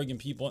only friggin'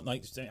 people.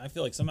 Like, I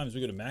feel like sometimes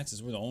we go to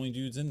Max's, we're the only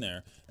dudes in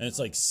there, and it's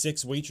like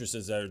 6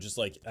 waitresses that are just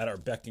like at our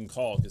beck and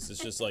call, because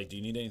it's just like, do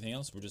you need anything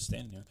else? We're just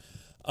standing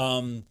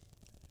here.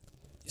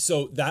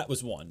 So that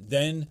was one.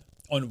 Then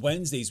on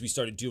Wednesdays we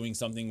started doing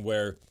something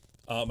where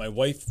my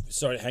wife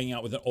started hanging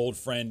out with an old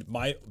friend.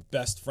 My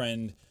best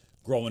friend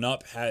growing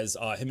up has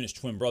him and his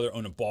twin brother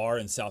own a bar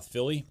in South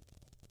Philly,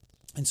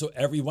 and so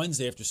every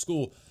Wednesday after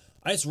school,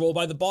 I just roll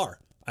by the bar.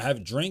 I have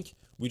a drink.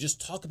 We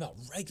just talk about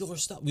regular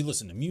stuff. We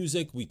listen to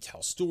music. We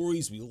tell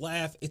stories. We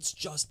laugh. It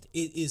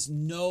is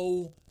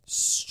no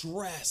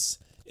stress.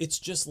 It's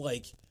just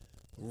like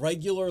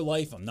regular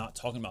life. I'm not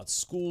talking about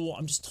school.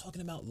 I'm just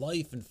talking about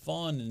life and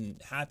fun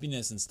and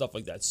happiness and stuff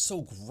like that. It's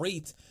so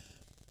great.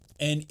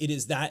 And it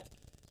is that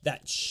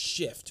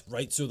shift,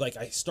 right? So like,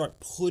 I start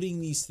putting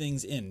these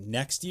things in.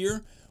 Next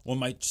year, when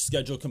my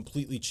schedule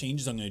completely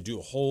changes, I'm going to do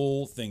a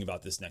whole thing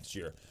about this next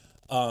year.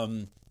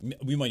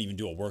 We might even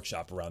do a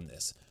workshop around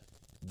this.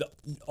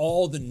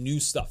 All the new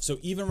stuff. So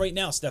even right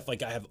now, Steph,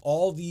 like, I have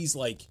all these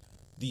like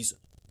these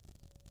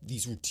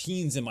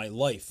routines in my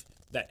life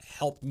that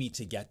help me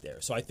to get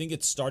there. So I think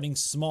it's starting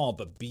small,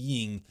 but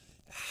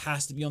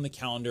has to be on the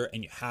calendar,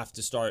 and you have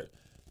to start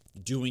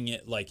doing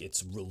it like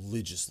it's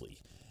religiously.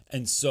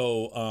 And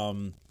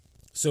so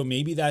so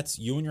maybe that's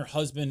you and your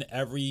husband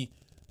every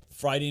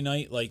Friday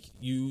night, like,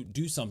 you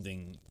do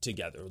something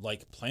together,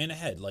 like plan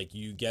ahead, like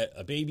you get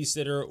a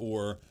babysitter,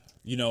 or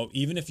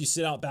even if you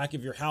sit out back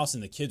of your house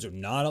and the kids are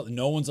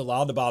no one's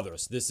allowed to bother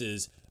us. This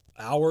is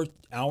hour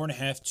and a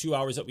half, 2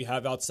 hours that we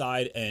have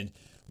outside, and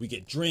we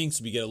get drinks,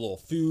 we get a little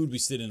food, we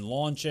sit in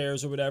lawn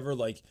chairs or whatever,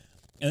 like,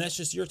 and that's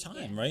just your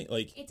time, right?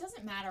 Like, it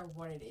doesn't matter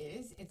what it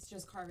is. It's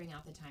just carving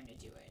out the time to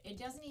do it. It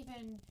doesn't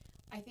even,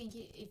 I think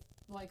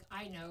like,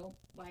 I know,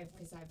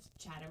 because I've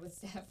chatted with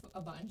Steph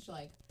a bunch,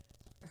 like,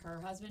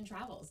 her husband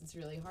travels. It's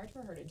really hard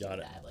for her to do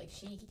that. Like,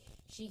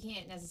 she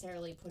can't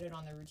necessarily put it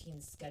on the routine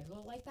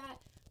schedule like that.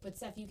 But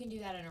Steph, you can do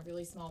that in a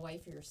really small way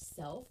for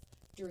yourself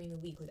during the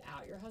week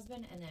without your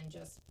husband, and then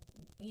just,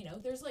 you know,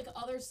 there's like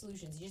other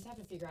solutions. You just have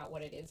to figure out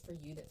what it is for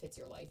you that fits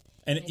your life.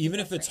 And even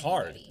if it's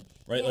hard,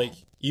 right? Yeah. Like,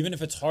 even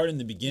if it's hard in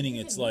the beginning,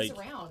 it's like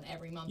around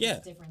every month. Yeah,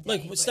 it's a different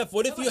day, like Steph,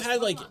 what if you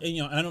had like,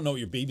 you know, I don't know what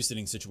your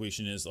babysitting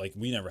situation is. Like,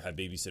 we never had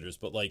babysitters,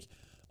 but like,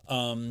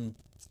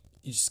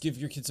 you just give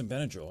your kid some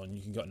Benadryl and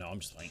you can go. No, I'm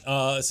just playing.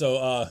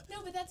 No,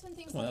 but that's when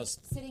things like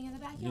sitting in the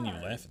backyard. You didn't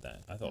even laugh at that.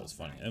 I thought it was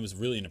funny. And it was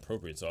really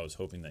inappropriate, so I was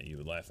hoping that you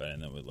would laugh at it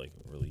and that would like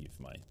relieve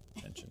my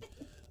tension.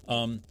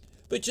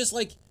 But just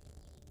like,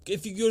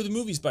 if you go to the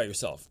movies by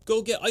yourself,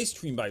 go get ice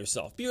cream by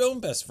yourself. Be your own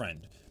best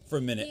friend for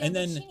a minute, and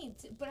then.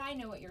 But I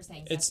know what you're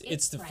saying.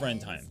 It's the friend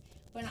time.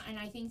 But and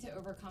I think to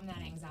overcome that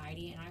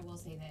anxiety, and I will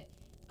say that.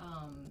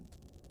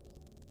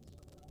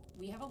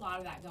 We have a lot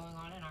of that going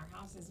on in our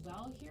house as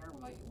well here,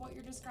 what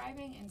you're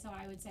describing. And so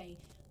I would say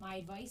my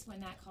advice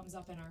when that comes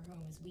up in our home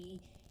is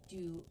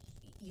you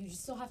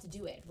just still have to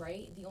do it,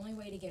 right? The only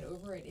way to get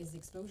over it is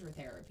exposure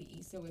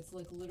therapy. So it's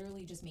like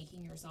literally just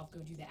making yourself go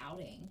do the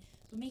outing,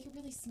 but make it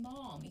really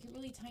small, make it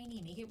really tiny,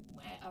 make it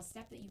a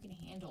step that you can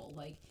handle,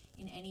 like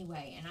in any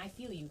way. And I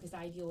feel you because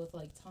I deal with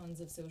like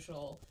tons of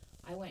social.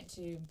 We went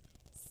to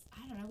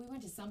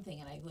something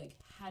and I like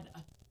had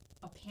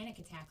a panic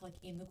attack like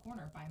in the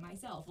corner by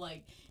myself,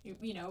 like,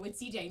 you know, with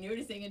CJ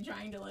noticing and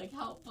trying to like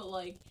help, but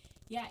like,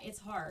 yeah, it's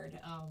hard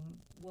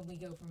when we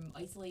go from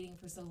isolating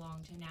for so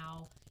long to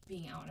now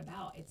being out and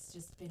about. It's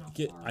just been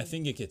hard. I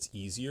think it gets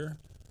easier,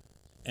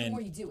 and the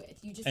more you do it,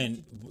 you just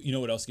you know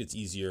what else gets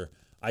easier?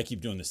 I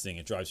keep doing this thing;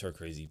 it drives her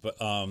crazy. But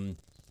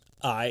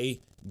I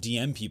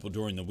DM people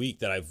during the week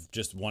that I've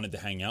just wanted to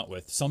hang out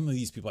with. Some of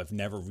these people I've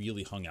never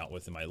really hung out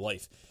with in my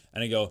life,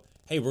 and I go,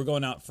 "Hey, we're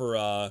going out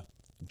for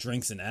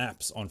drinks and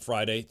apps on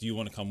Friday. Do you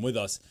want to come with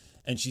us?"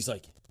 And she's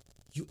like,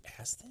 "You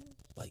asked them?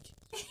 Like,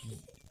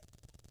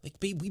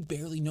 babe, we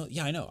barely know."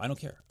 Yeah, I know. I don't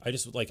care. I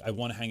just like, I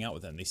want to hang out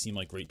with them. They seem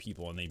like great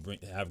people and they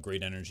have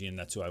great energy, and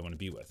that's who I want to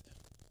be with.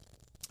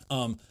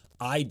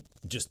 I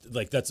just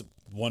like, that's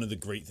one of the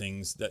great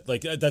things that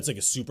like, that's like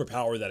a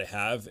superpower that I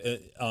have,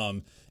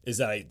 is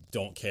that I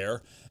don't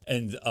care.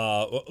 And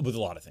with a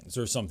lot of things,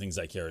 there are some things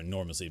I care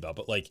enormously about,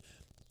 but like,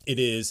 it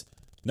is,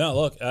 no,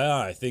 look,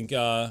 I think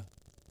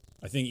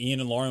Ian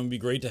and Lauren would be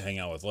great to hang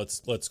out with.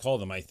 Let's call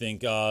them. I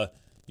think,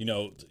 you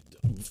know,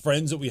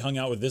 friends that we hung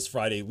out with this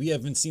Friday, we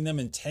haven't seen them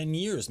in 10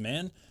 years,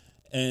 man.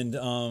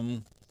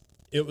 And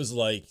it was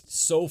like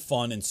so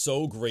fun and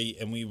so great.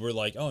 And we were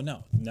like, oh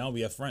no, now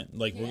we have friends.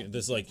 Like, yeah,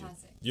 this like,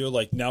 you're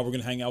like, now we're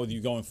going to hang out with you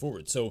going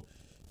forward. So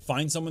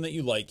find someone that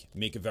you like,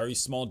 make a very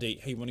small date.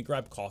 Hey, want to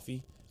grab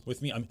coffee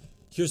with me?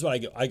 Here's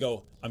what I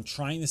go, I'm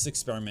trying this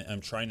experiment. I'm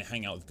trying to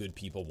hang out with good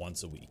people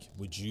once a week.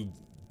 Would you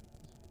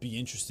be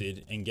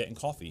interested in getting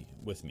coffee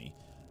with me?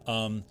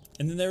 And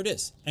then there it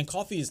is. And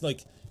coffee is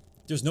like,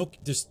 there's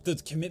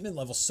the commitment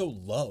level so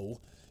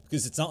low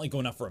because it's not like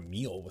going out for a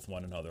meal with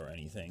one another or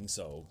anything.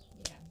 So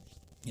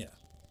yeah.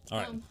 All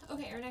right.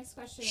 Okay, our next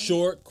question.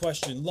 Short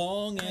question,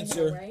 long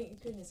answer. I know,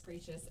 right? Goodness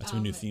gracious. That's my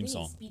new theme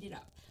song. Speed it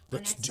up. Our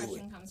next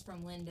question comes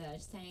from Linda,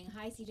 saying,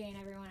 "Hi CJ and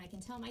everyone. I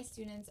can tell my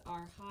students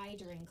are high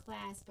during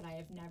class, but I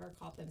have never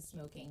caught them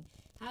smoking.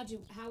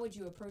 How would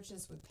you approach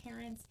this with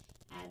parents?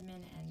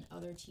 Admin and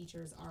other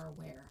teachers are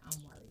aware.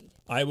 I'm worried."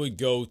 I would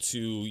go to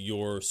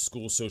your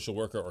school social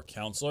worker or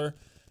counselor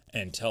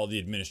and tell the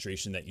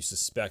administration that you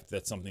suspect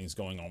that something's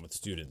going on with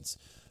students.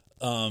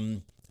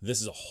 This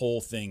is a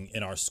whole thing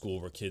in our school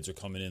where kids are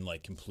coming in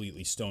like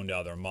completely stoned out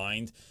of their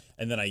mind.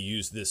 And then I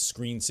use this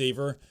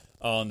screensaver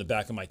on the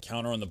back of my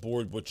counter on the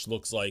board, which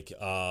looks like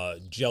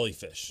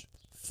jellyfish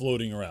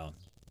floating around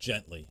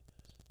gently.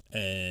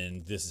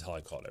 And this is how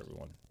I caught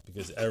everyone.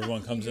 Because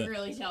everyone comes in,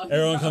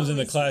 everyone comes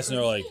into class and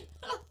they're like,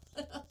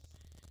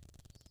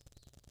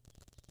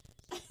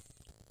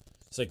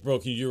 it's like, bro,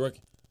 can you do your work?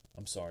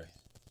 I'm sorry.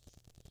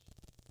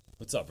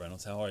 What's up,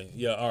 Reynolds? How are you?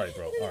 Yeah, all right,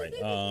 bro. All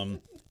right.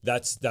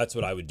 That's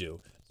what I would do.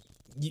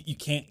 You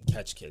can't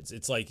catch kids.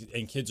 It's like,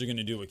 and kids are going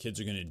to do what kids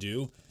are going to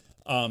do.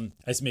 I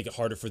just make it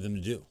harder for them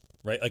to do,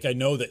 right? Like, I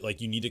know that like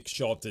you need to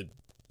show up to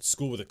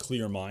school with a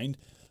clear mind.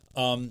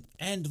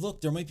 And look,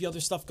 there might be other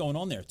stuff going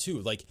on there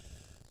too. Like,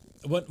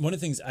 one of the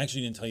things, I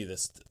actually didn't tell you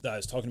this, that I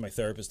was talking to my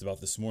therapist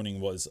about this morning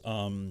was,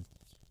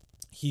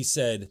 he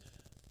said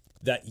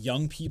that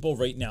young people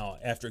right now,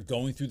 after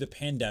going through the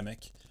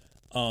pandemic,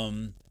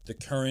 the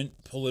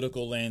current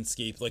political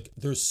landscape, like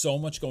there's so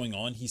much going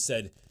on. He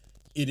said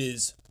it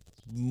is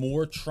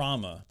more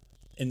trauma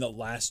in the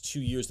last 2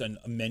 years than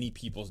many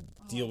people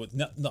deal with.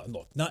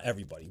 Not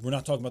everybody. We're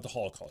not talking about the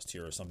Holocaust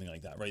here or something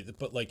like that, right?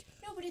 But like,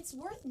 no, but it's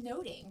worth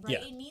noting, right?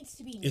 Yeah, it needs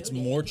to be noted. It's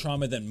more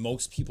trauma than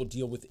most people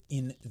deal with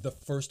in the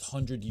first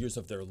 100 years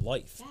of their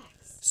life.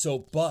 Facts. So,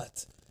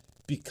 but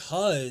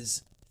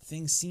because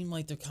things seem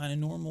like they're kind of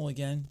normal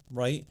again,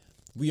 right?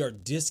 We are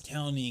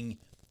discounting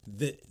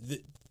the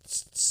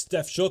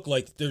Steph Shook.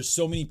 Like, there's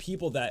so many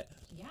people that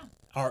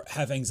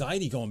have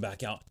anxiety going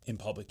back out in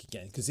public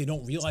again because they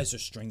don't realize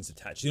there's strings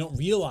attached. They don't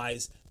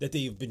realize that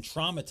they've been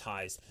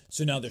traumatized.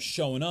 So now they're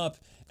showing up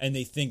and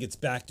they think it's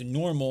back to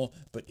normal,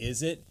 but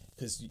is it?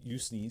 Because you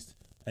sneezed.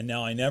 And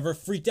now I never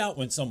freaked out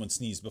when someone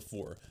sneezed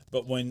before,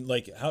 but when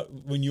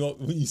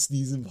you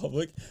sneeze in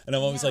public, and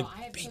I'm always like,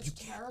 I have babe, such you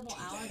can't terrible do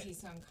that.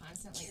 allergies, so I'm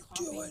constantly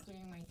coughing,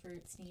 clearing my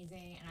throat,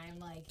 sneezing, and I'm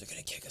like, They're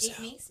gonna kick us it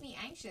out. makes me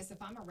anxious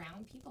if I'm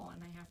around people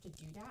and I have to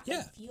do that. Yeah.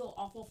 I feel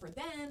awful for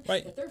them,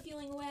 Right. that they're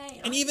feeling away.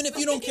 And even if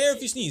you don't care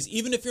if you sneeze,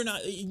 even if you're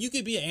not, you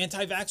could be an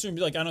anti-vaxxer and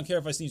be like, I don't care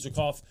if I sneeze or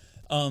cough.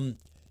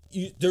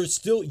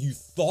 You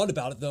thought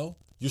about it though.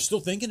 You're still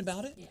thinking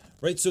about it,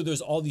 right? So there's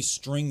all these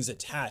strings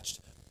attached.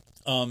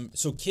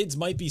 So kids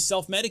might be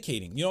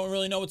self-medicating. You don't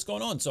really know what's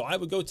going on. So I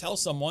would go tell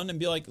someone and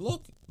be like,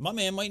 look, my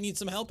man might need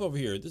some help over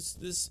here.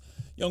 This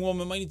young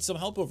woman might need some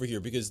help over here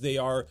because they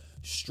are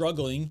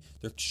struggling.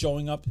 They're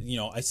showing up.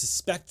 I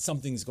suspect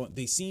something's going.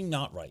 They seem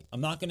not right.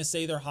 I'm not going to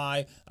say they're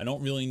high. I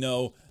don't really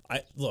know.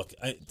 I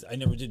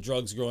never did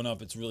drugs growing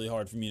up. It's really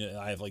hard for me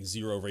I have like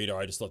zero radar.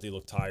 I just thought they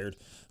looked tired.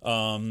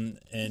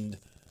 And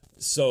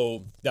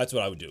so that's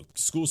what I would do.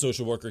 School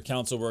social worker,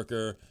 council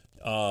worker,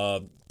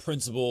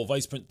 principal,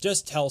 vice principal,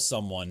 just tell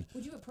someone.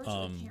 Would you approach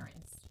the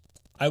parents?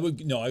 I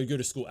would go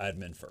to school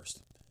admin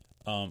first.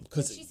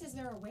 Because she says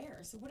they're aware.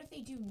 So what if they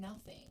do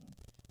nothing?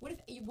 What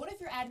if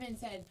your admin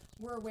said,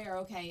 we're aware,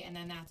 okay, and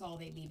then that's all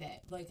they leave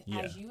it? Like,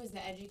 as you as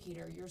the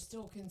educator, you're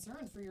still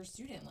concerned for your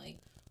student. Like,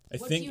 I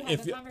what think do you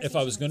have if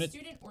I was going the to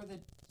student or the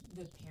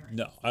parent?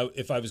 No,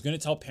 if I was going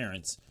to tell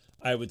parents,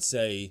 I would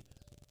say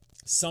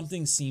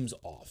something seems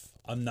off.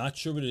 I'm not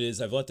sure what it is.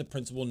 I've let the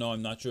principal know.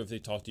 I'm not sure if they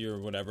talk to you or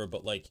whatever,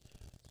 but like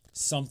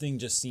something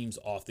just seems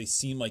off. They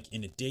seem like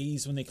in a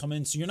daze when they come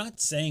in. So you're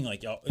not saying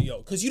like,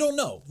 because you don't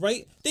know,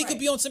 right? They could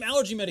be on some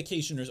allergy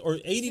medication or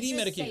ADD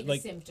medication.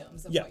 Like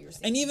symptoms of what you're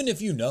saying. And even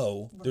if you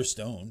know they're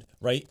stoned,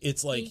 right?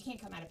 It's like you can't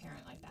come at a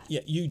parent like that.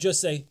 Yeah, you just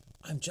say,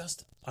 I'm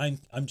just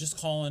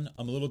calling.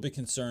 I'm a little bit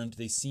concerned.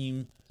 They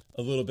seem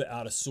a little bit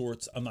out of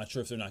sorts. I'm not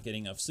sure if they're not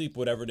getting enough sleep,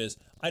 whatever it is.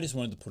 I just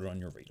wanted to put it on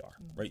your radar,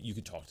 right? You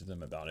could talk to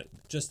them about it.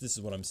 Just this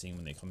is what I'm seeing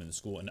when they come into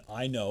school. And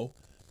I know,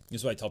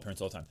 this is what I tell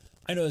parents all the time.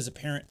 I know as a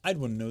parent, I'd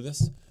want to know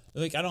this.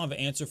 Like, I don't have an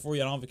answer for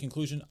you. I don't have a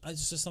conclusion.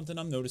 It's just something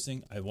I'm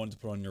noticing. I wanted to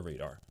put on your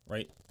radar,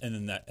 right?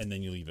 And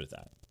then you leave it at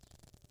that.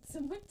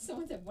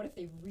 Someone said, what if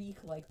they reek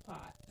like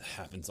pot? It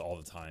happens all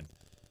the time.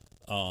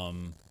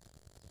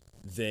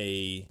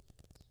 Then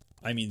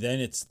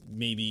it's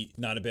maybe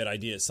not a bad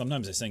idea.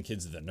 Sometimes I send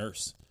kids to the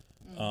nurse.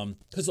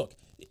 Because look,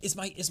 is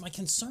my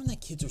concern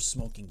that kids are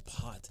smoking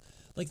pot?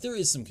 Like, there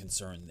is some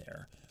concern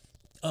there.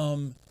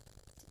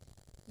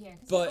 Yeah,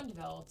 because they're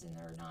undeveloped and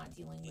they're not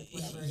dealing with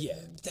whatever. Yeah,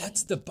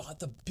 that's the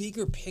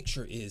bigger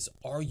picture is,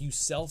 are you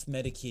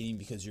self-medicating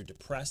because you're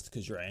depressed,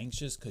 because you're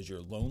anxious, because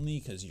you're lonely,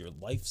 because your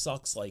life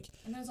sucks? Like,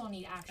 and those all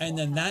need actual and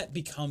then help.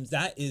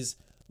 that is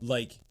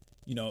like,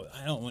 I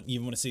don't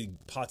even want to say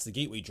pot's the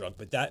gateway drug,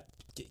 but that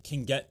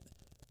can get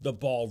the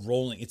ball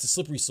rolling. It's a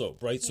slippery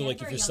slope, right? So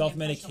like if you're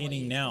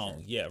self-medicating now,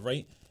 yeah,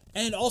 right?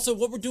 And also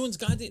what we're doing is,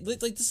 God,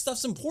 like this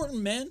stuff's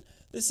important, man.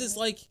 This is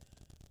like,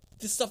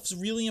 this stuff's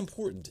really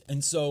important.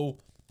 And so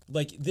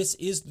like this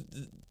is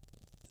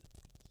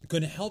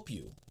going to help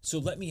you. So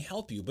let me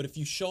help you. But if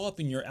you show up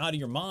and you're out of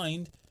your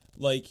mind,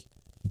 like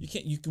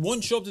you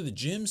wouldn't show up to the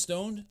gym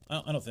stoned.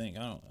 I don't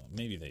know.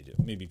 Maybe they do.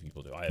 Maybe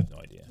people do. I have no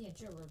idea. Yeah,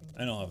 Joe Rogan.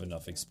 I don't have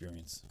enough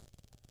experience.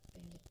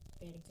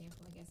 Bad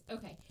example, I guess.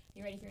 Okay,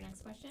 you ready for your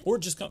next question? Or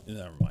just come.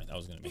 Never mind. I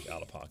was going to make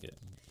out of pocket.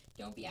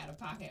 Don't be out of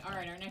pocket. All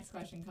right, our next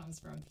question comes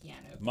from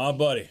Piano. My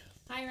buddy.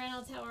 Hi,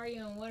 Reynolds. How are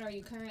you? And what are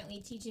you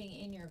currently teaching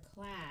in your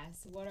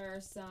class? What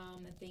are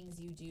some things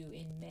you do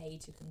in May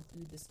to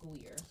conclude the school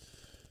year?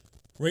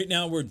 Right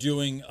now, we're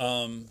doing.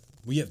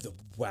 We have the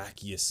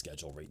wackiest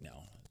schedule right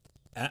now.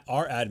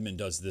 Our admin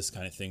does this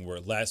kind of thing where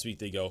last week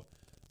they go,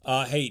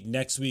 "Hey,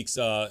 next week.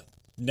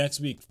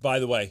 By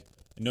the way,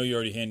 I know you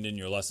already handed in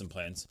your lesson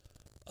plans.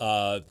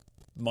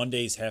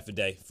 Monday's half a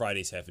day,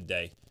 Friday's half a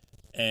day,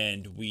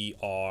 and we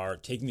are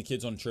taking the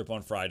kids on a trip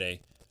on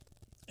Friday."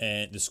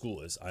 And the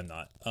school is, I'm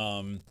not.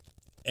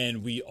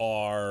 And we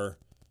are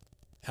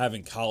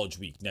having college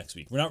week next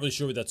week. We're not really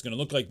sure what that's going to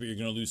look like, but you're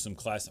going to lose some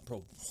class.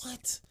 Bro,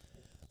 what?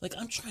 Like,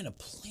 I'm trying to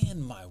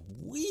plan my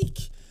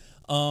week.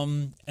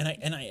 And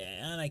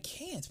I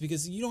can't,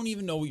 because you don't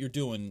even know what you're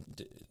doing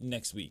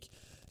next week.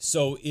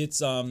 So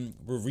it's,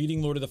 we're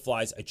reading Lord of the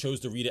Flies. I chose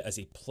to read it as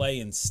a play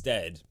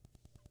instead.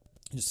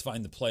 Just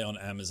find the play on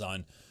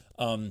Amazon.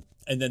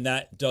 And then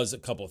that does a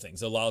couple of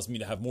things. It allows me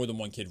to have more than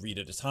one kid read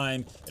at a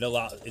time.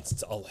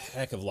 It's a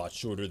heck of a lot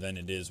shorter than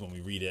it is when we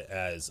read it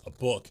as a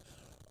book.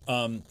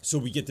 So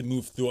we get to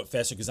move through it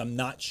faster, because I'm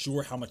not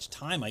sure how much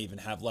time I even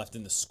have left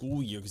in the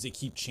school year, because they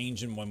keep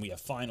changing when we have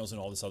finals and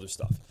all this other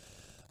stuff.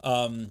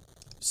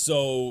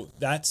 So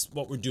that's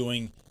what we're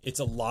doing.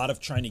 It's a lot of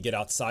trying to get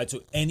outside.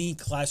 So any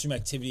classroom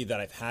activity that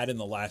I've had in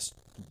the last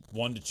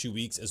 1 to 2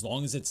 weeks, as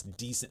long as it's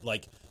decent,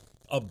 like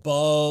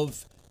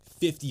above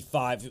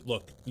 55,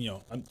 look,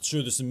 I'm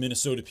sure there's some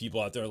Minnesota people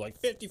out there like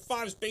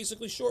 55 is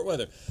basically short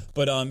weather,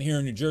 but here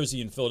in New Jersey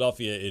and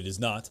Philadelphia it is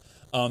not.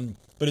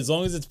 But as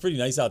long as it's pretty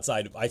nice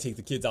outside, I take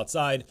the kids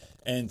outside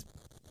and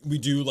we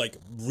do like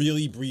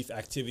really brief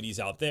activities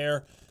out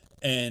there,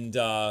 and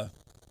so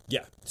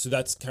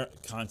that's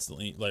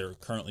currently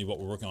what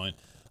we're working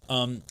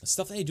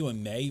Stuff that I do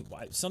in May,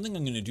 something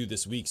I'm going to do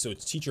this week. So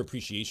it's Teacher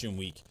Appreciation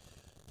Week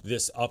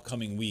this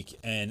upcoming week.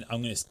 And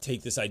I'm going to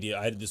take this idea.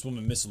 I had this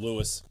woman, Miss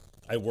Lewis,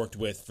 I worked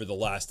with for the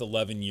last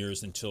 11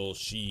 years until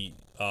she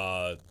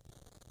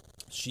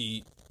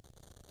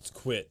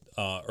quit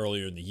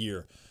earlier in the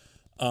year.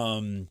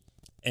 And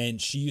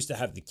she used to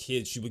have the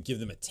kids, she would give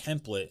them a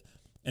template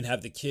and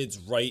have the kids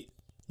write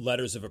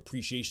letters of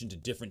appreciation to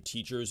different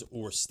teachers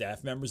or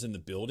staff members in the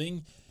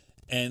building.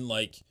 And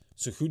like,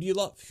 so who do you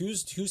love?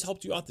 Who's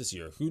helped you out this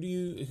year?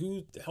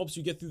 Who helps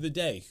you get through the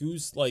day?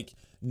 Who's like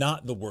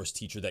not the worst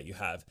teacher that you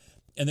have?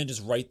 And then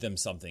just write them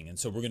something. And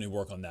so we're going to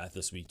work on that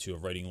this week too,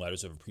 of writing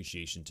letters of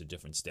appreciation to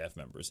different staff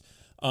members.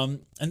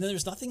 And then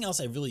there's nothing else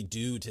I really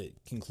do to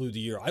conclude the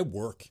year.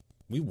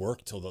 We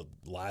work till the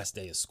last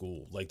day of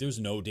school. Like there's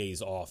no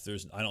days off.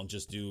 I don't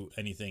just do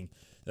anything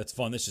that's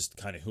fun. That's just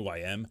kind of who I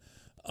am.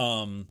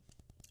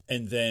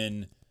 And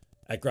then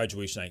at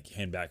graduation, I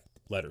hand back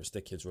letters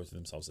that kids wrote to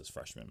themselves as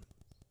freshmen.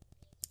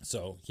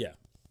 So yeah,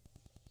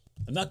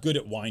 I'm not good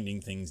at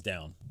winding things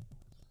down.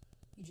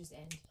 You just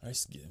end.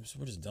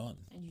 We're just done.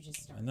 And you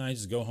just start. And then I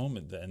just go home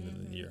at the end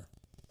of the year.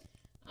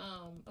 It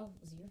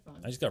was your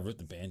fun. I just got to rip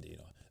the Band-Aid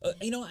off.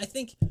 I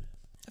think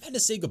I've had to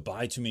say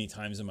goodbye too many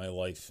times in my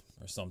life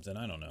or something.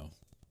 I don't know.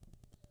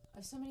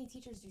 So many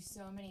teachers do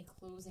so many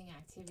closing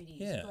activities.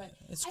 Yeah, but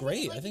it's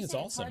great. I think it's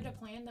awesome. It's hard to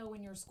plan though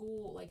when your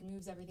school like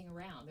moves everything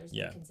around. There's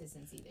no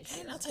consistency this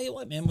year. And I'll tell you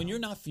what, man. When you're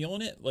not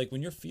feeling it, like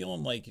when you're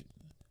feeling like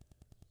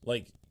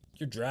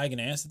you're dragging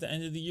ass at the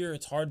end of the year,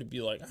 it's hard to be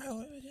like, oh,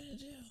 what am I gonna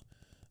do?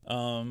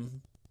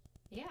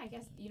 Yeah, I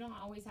guess you don't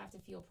always have to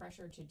feel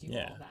pressure to do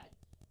all that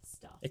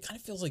stuff. It kind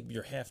of feels like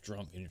you're half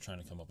drunk and you're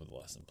trying to come up with a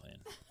lesson plan.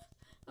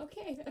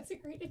 Okay, that's a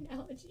great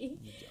analogy.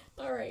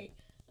 All right.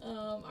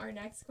 Our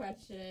next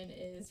question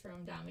is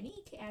from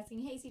Dominique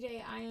asking, hey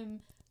CJ, I am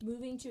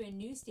moving to a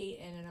new state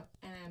and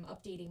I'm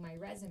updating my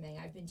resume.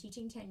 I've been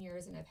teaching 10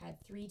 years and I've had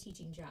 3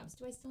 teaching jobs.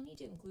 Do I still need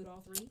to include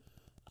all 3?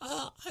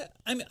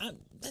 I mean,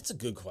 that's a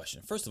good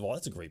question. First of all,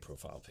 that's a great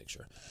profile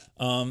picture.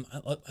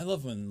 I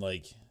love when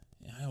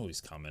I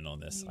always comment on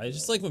this. I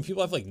just like when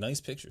people have like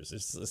nice pictures.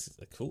 It's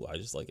cool. I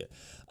just like it.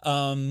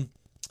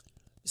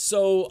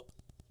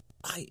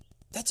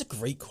 That's a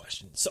great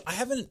question. So I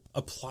haven't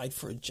applied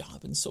for a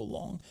job in so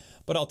long,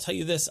 but I'll tell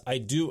you this.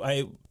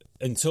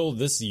 Until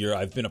this year,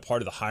 I've been a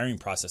part of the hiring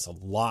process a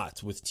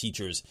lot with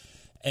teachers.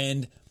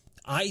 And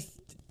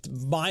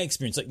my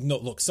experience,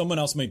 someone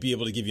else might be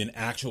able to give you an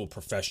actual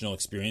professional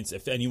experience.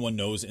 If anyone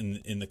knows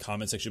in the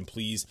comment section,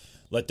 please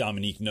let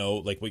Dominique know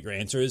like what your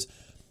answer is.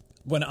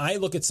 When I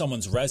look at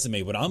someone's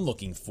resume, what I'm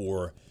looking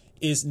for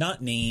is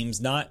not names,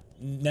 not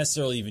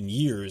necessarily even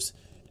years.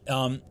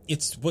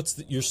 It's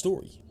your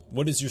story.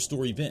 What has your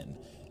story been?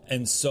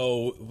 And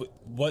so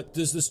what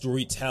does the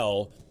story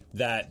tell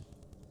that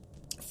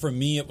for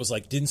me, it was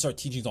like, didn't start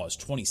teaching until I was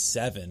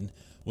 27.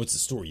 What's the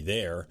story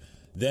there?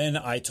 Then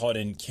I taught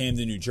in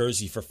Camden, New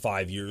Jersey for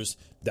 5 years.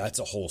 That's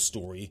a whole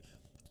story.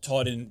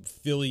 Taught in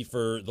Philly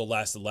for the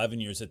last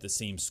 11 years at the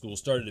same school.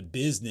 Started a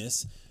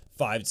business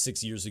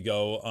 6 years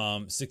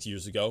ago.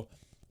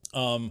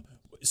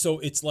 So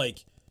it's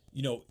like,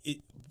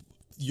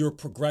 your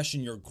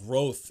progression, your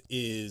growth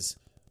is,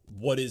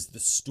 what is the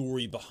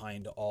story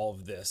behind all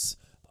of this?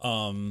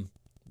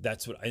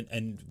 That's what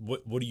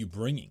are you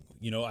bringing?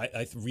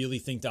 I really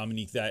think,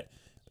 Dominique, that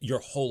your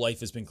whole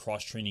life has been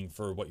cross-training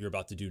for what you're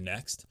about to do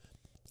next.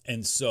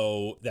 And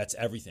so that's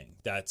everything.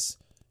 That's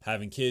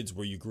having kids,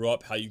 where you grew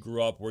up, how you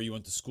grew up, where you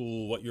went to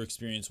school, what your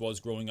experience was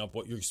growing up,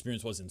 what your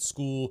experience was in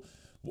school,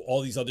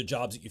 all these other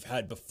jobs that you've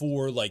had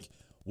before. Like,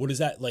 what is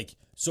that like?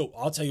 So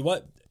I'll tell you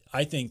what,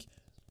 I think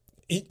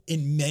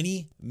in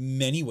many,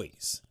 many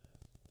ways,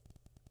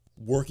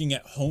 working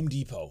at Home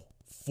Depot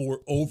for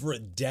over a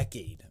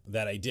decade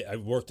that I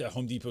worked at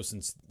Home Depot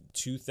since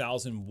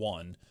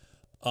 2001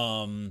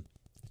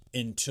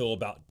 until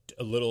about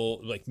a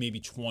little, like maybe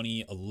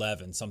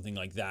 2011, something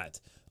like that,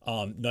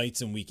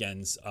 nights and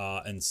weekends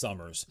and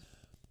summers.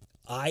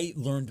 I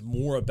learned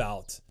more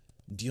about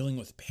dealing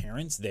with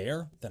parents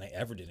there than I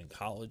ever did in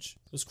college.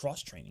 It was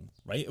cross-training,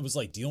 right? It was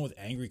like dealing with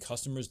angry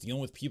customers,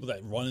 dealing with people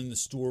that run in the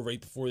store right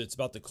before it's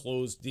about to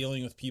close,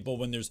 dealing with people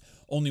when there's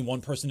only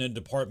one person in a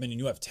department and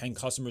you have 10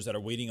 customers that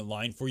are waiting in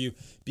line for you,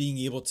 being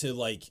able to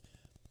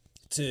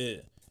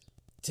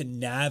to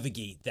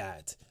navigate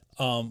that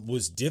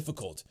was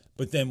difficult.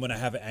 But then when I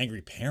have an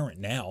angry parent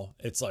now,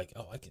 it's like,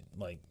 oh, I can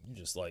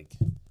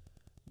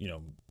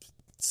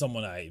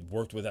someone I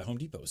worked with at Home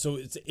Depot. So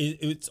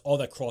it's all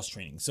that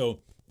cross-training.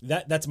 So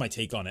that's my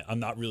take on it. I'm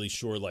not really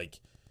sure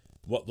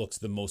what looks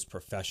the most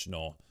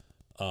professional.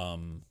 I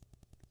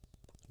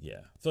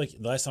feel like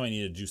the last time I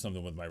needed to do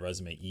something with my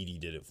resume, Edie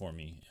did it for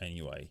me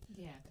anyway.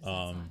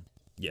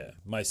 Yeah,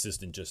 my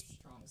assistant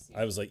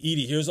I was like,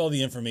 Edie, here's all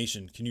the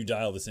information. Can you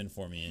dial this in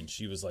for me? And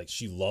she was like,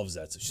 she loves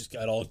that. So she's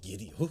got all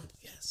giddy. Ooh,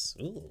 yes.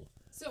 Ooh.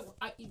 So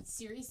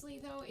seriously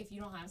though, if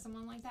you don't have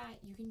someone like that,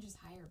 you can just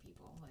hire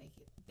people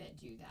that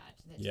do that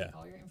take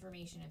all your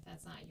information if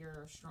that's not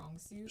your strong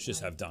suit.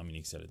 Just have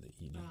Dominique set it to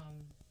Edie.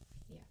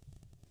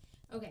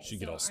 Okay, Should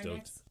get all our stoked.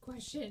 next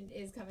question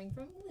is coming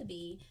from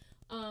Libby.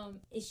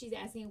 She's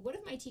asking, what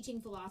if my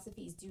teaching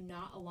philosophies do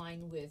not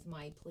align with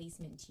my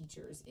placement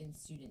teachers in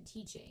student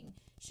teaching?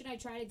 Should I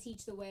try to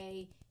teach the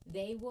way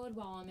they would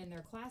while I'm in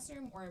their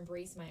classroom, or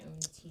embrace my own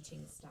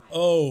teaching style?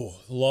 Oh,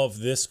 love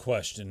this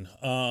question.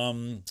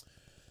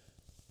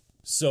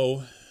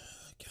 So,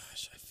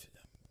 gosh,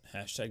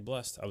 hashtag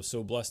blessed. I was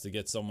so blessed to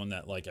get someone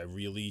that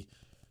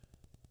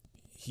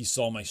he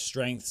saw my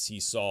strengths, he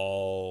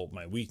saw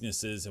my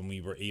weaknesses, and we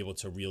were able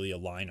to really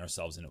align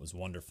ourselves, and it was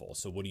wonderful.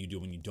 So what do you do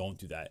when you don't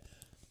do that?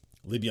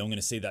 Libby, I'm going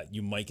to say that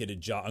you might get a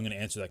job. I'm going to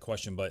answer that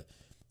question, but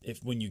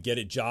when you get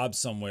a job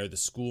somewhere, the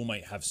school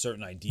might have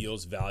certain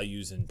ideals,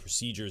 values, and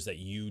procedures that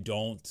you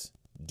don't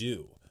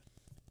do.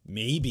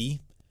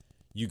 Maybe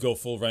you go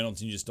full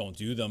Reynolds and you just don't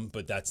do them,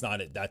 but that's not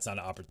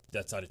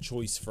a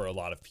choice for a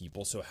lot of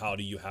people. So how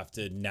do you have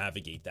to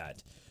navigate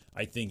that?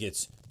 I think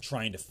it's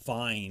trying to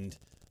find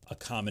a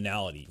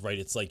commonality, right?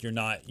 It's like you're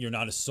not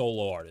a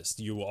solo artist.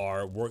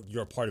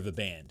 You're a part of a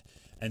band,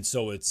 and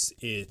so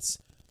it's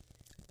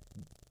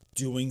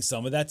doing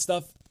some of that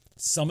stuff.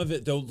 Some of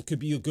it though could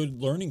be a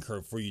good learning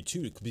curve for you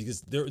too,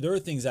 because there are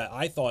things that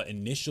I thought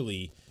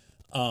initially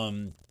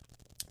that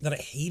I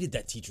hated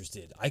that teachers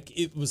did.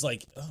 It was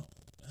like, oh,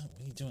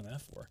 what are you doing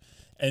that for?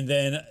 And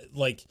then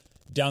like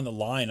down the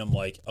line, I'm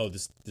like, oh,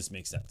 this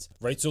makes sense,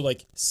 right? So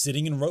like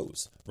sitting in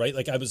rows, right?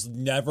 Like I was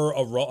never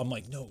a row. I'm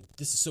like, no,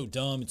 this is so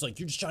dumb. It's like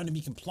you're just trying to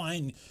be comply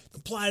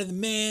to the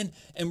man,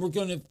 and we're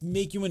gonna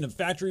make you into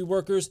factory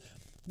workers.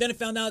 Then I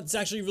found out it's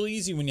actually really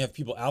easy when you have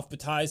people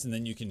alphabetized, and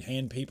then you can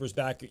hand papers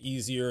back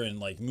easier and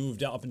like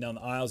move up and down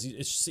the aisles.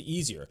 It's just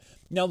easier.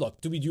 Now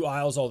look, do we do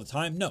aisles all the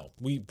time? No,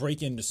 we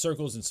break into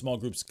circles and small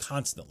groups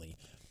constantly.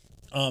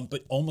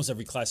 But almost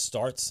every class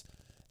starts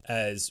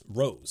as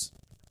rows.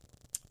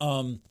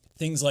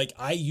 Things like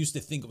I used to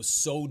think it was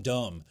so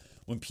dumb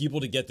when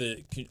people to get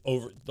the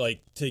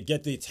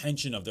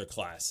attention of their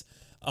class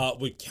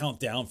would count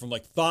down from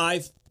like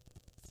 5,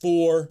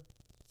 4,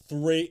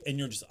 3,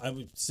 and I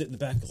would sit in the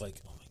back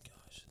like, oh my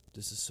gosh,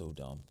 this is so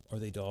dumb. Are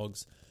they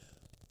dogs?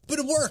 But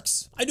it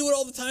works. I do it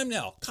all the time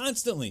now,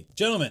 constantly.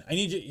 Gentlemen, I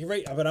need you. You're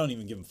right, but I don't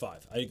even give them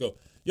 5. I go,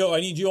 yo,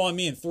 I need you on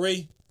me in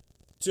 3,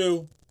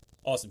 2.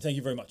 Awesome, thank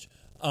you very much.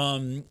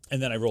 And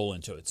then I roll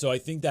into it. So I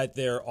think that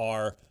there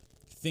are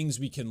things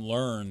we can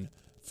learn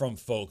from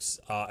folks.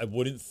 I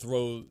wouldn't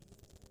throw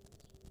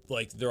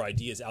like their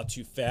ideas out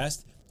too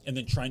fast and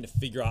then trying to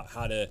figure out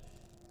how to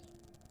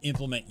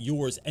implement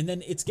yours. And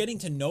then it's getting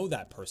to know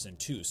that person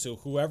too. So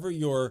whoever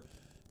your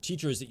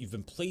teacher is that you've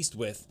been placed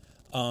with,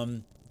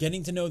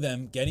 getting to know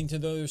them, getting to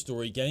know their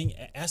story,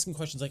 asking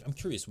questions like, I'm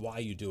curious why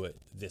you do it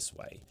this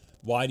way.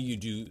 Why do you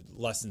do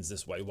lessons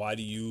this way? Why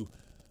do you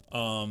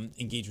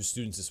engage with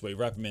students this way,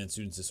 reprimand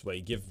students this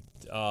way, give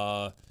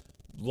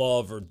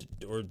love or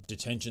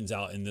detentions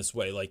out in this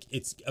way? Like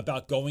it's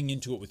about going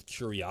into it with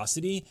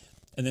curiosity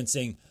and then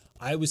saying,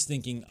 I was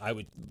thinking I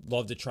would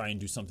love to try and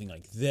do something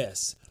like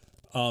this.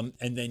 And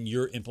then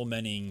you're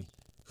implementing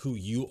who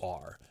you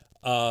are.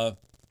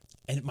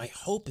 And my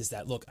hope is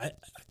that, look,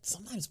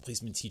 sometimes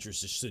placement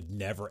teachers just should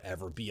never,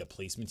 ever be a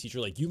placement teacher.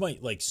 Like you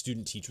might like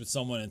student teach with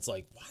someone. And it's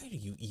like, why do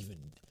you even,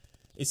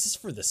 is this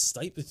for the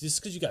stipend? Is this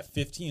because you got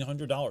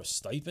 $1,500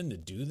 stipend to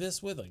do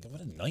this with? Like, what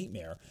a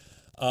nightmare.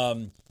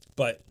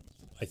 But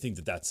I think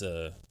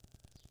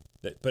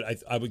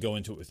I would go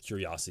into it with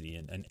curiosity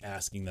and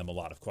asking them a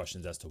lot of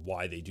questions as to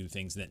why they do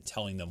things and then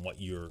telling them what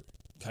you're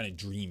kind of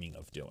dreaming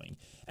of doing.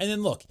 And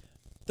then look,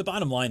 the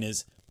bottom line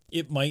is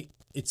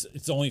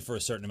it's only for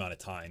a certain amount of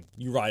time.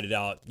 You ride it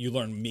out, you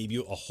learn maybe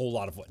a whole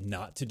lot of what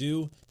not to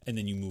do, and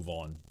then you move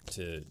on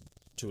to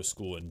a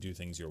school and do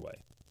things your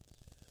way.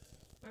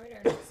 All right,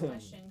 our next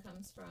question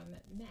comes from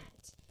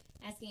Matt,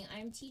 asking,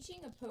 I'm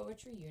teaching a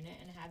poetry unit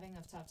and having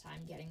a tough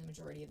time getting the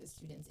majority of the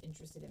students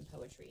interested in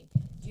poetry.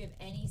 Do you have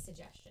any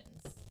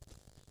suggestions?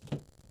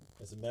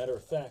 As a matter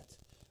of fact,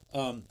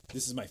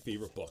 this is my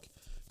favorite book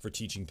for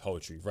teaching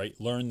poetry, right?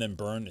 Learn Then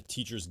Burn, A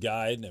Teacher's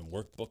Guide and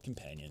Workbook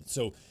Companion.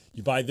 So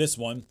you buy this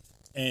one,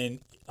 and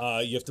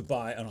you have to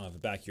buy, I don't have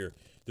it back here,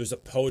 there's a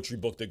poetry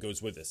book that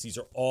goes with this. These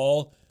are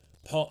all,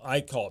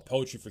 I call it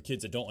poetry for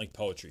kids that don't like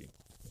poetry.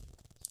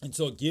 And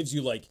so it gives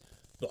you like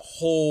the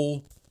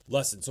whole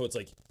lesson. So it's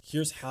like,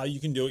 here's how you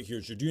can do it.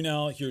 Here's your do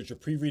now. Here's your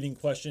pre-reading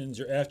questions,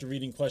 your after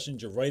reading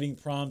questions, your writing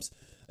prompts,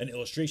 an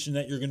illustration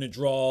that you're going to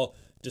draw,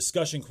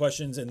 discussion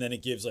questions, and then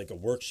it gives like a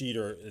worksheet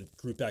or a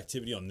group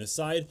activity on this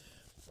side.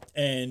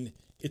 And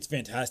it's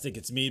fantastic.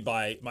 It's made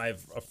by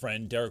a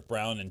friend, Derek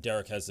Brown, and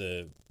Derek has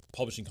a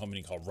publishing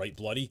company called Write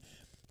Bloody.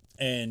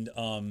 And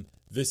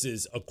this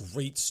is a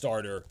great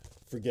starter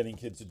for getting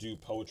kids to do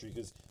poetry,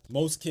 because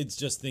most kids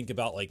just think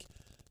about like,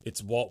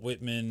 it's Walt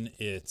Whitman,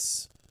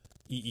 it's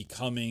E.E.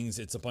 Cummings,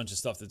 it's a bunch of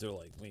stuff that they're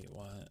like, wait,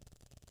 what?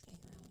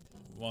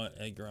 What?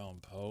 Edgar Allan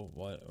Poe?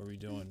 What are we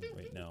doing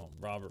right now?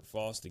 Robert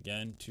Frost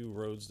again, Two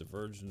Roads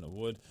Diverge in the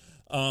Wood.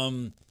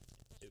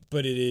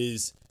 But it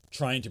is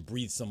trying to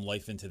breathe some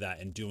life into that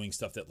and doing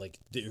stuff that like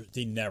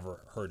they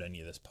never heard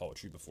any of this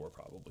poetry before,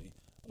 probably.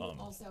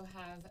 Also also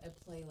have a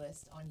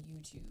playlist on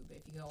YouTube.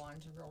 If you go on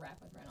to Real Rap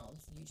with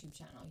Reynolds YouTube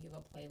channel, you have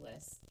a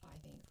playlist, I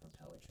think, for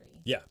poetry.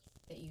 Yeah.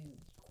 That you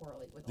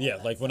correlate with. Yeah,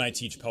 like when I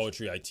teach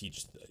poetry, I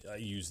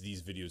use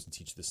these videos and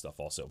teach this stuff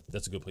also.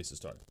 That's a good place to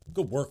start.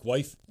 Good work,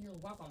 wife. You're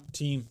welcome.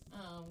 Team.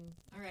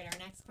 All right, our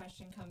next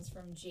question comes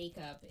from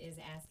Jacob, is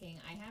asking,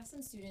 I have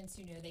some students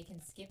who know they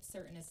can skip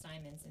certain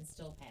assignments and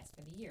still pass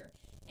for the year.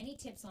 Any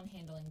tips on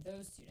handling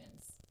those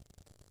students?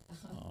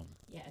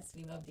 Yes,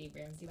 we love Dave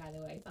Ramsey, by the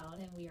way. Followed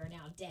him. We are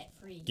now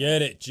debt-free.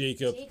 Get it,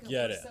 Jacob. Get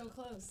we're it. so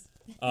close.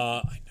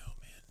 I know,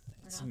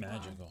 man. It's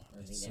magical.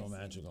 It's so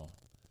magical.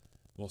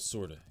 Well,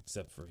 sort of,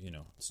 except for,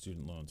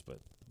 student loans,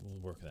 but we'll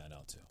work that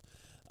out, too.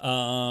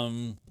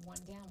 One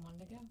down, one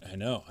to go.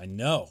 I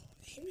know.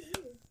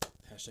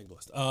 Hashtag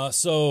blessed.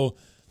 So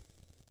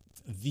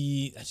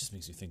that just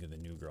makes me think of the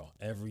new girl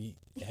every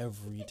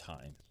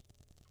time.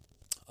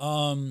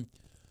 I'll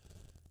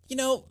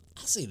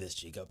say this,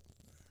 Jacob.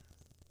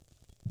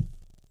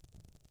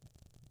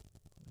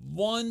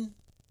 One,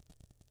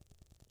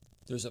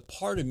 there's a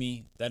part of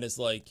me that is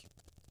like,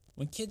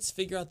 when kids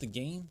figure out the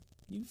game,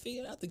 you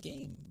figured out the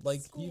game.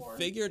 Like, Score. You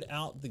figured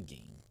out the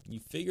game. You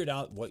figured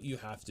out what you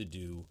have to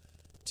do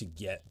to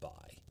get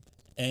by.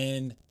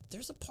 And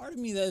there's a part of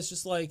me that is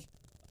just like,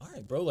 all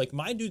right, bro, like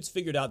my dudes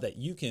figured out that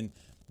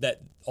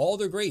that all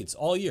their grades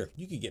all year,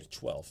 you could get a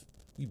 12.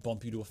 We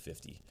bump you to a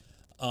 50.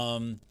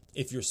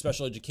 If you're a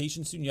special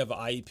education student, you have an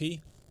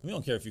IEP, we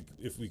don't care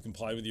if we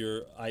comply with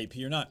your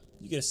IEP or not.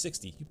 You get a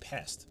 60. You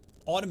passed.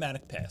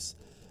 Automatic pass.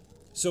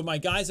 So my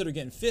guys that are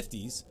getting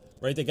 50s,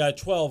 right, they got a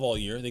 12 all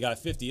year, they got a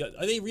 50,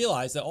 they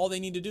realize that all they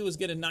need to do is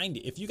get a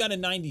 90. If you got a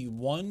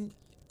 91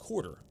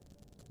 quarter,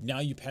 now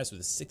you pass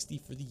with a 60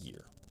 for the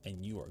year,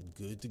 and you are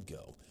good to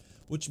go.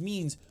 Which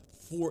means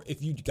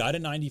if you got a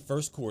 90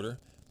 first quarter,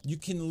 you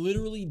can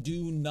literally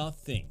do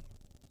nothing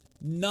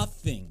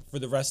for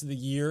the rest of the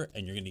year,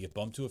 and you're going to get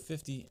bumped to a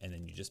 50, and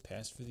then you just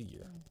pass for the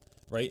year,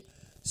 right?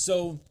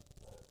 So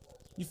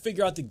you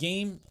figure out the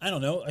game. I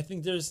don't know. I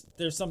think there's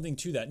something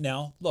to that.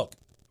 Now, look,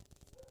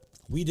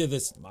 we did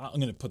this. I'm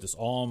going to put this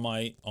all on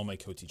my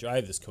co-teacher. I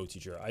have this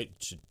co-teacher. I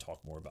should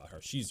talk more about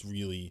her. She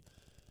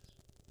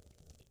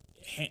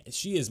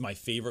is my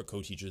favorite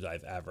co-teacher that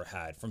I've ever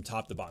had from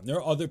top to bottom. There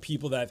are other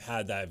people that I've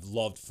had that I've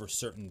loved for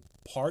certain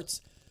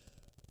parts,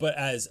 but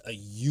as a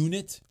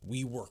unit,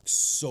 we work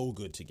so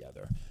good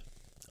together.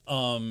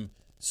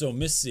 So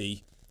Miss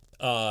C,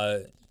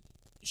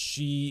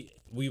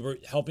 we were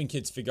helping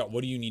kids figure out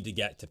what do you need to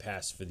get to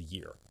pass for the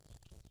year.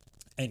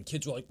 And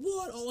kids were like,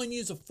 what? All I need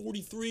is a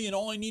 43 and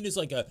all I need is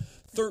like a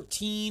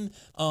 13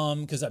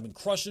 because I've been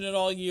crushing it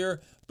all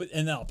year.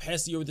 And then I'll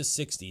pass the year with a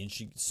 60. And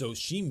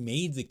she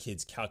made the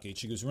kids calculate.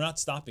 She goes, we're not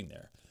stopping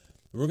there.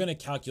 We're going to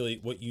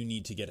calculate what you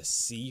need to get a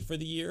C for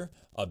the year,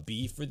 a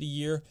B for the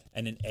year,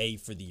 and an A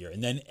for the year.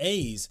 And then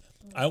A's,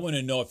 I want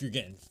to know if you're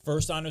getting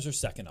first honors or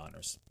second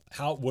honors.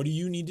 What do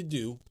you need to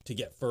do to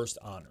get first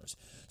honors?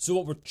 So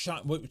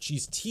what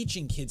she's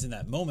teaching kids in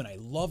that moment, I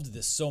loved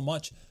this so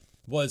much,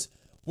 was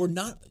we're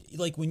not,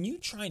 like when you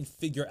try and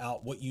figure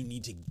out what you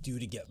need to do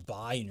to get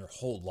by in your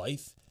whole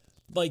life,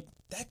 like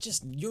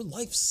your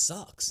life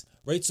sucks,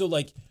 right? So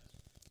like,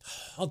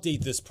 I'll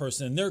date this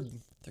person and they're good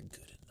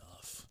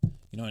enough.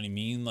 You know what I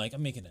mean? Like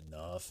I'm making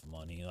enough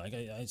money. Like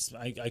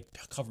I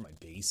cover my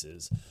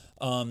bases.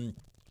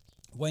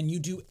 When you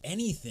do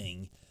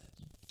anything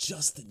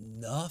just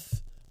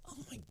enough,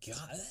 oh my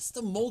God, that's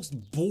the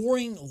most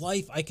boring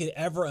life I could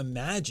ever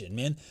imagine,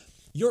 man.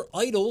 Your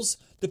idols,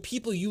 the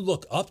people you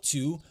look up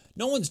to,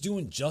 no one's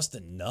doing just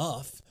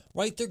enough,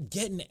 right? They're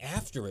getting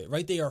after it,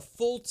 right? They are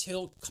full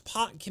tilt,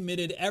 pot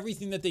committed,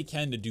 everything that they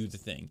can to do the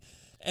thing.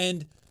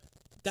 And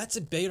that's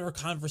a better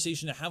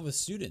conversation to have with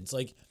students.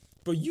 Like,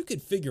 but you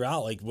could figure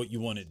out like what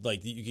you wanted,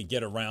 like you could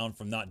get around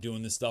from not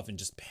doing this stuff and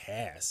just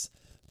pass.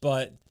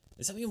 But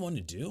is that what you want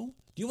to do?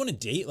 Do you want to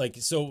date? Like,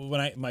 so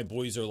when my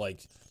boys are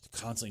like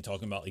constantly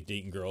talking about like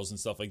dating girls and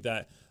stuff like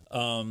that.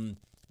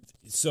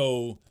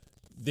 So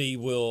they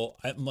will,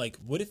 I'm like,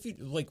 what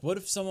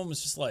if someone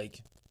was just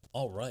like,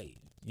 all right,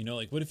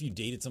 like what if you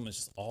dated someone that's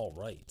just all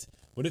right?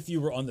 What if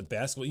you were on the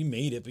basketball, you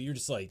made it, but you're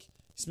just like,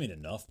 just made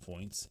enough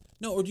points.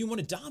 No, or do you want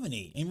to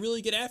dominate and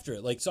really get after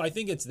it? Like, so I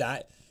think it's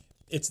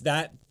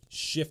that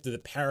shift of the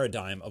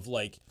paradigm of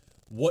like,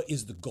 what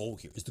is the goal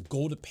here? Is the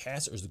goal to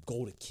pass or is the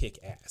goal to kick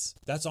ass?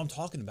 That's all I'm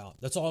talking about.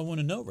 That's all I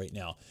want to know right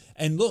now.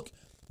 And look,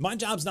 my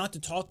job's not to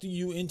talk to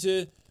you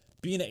into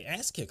being an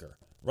ass kicker,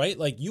 right?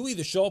 Like you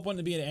either show up wanting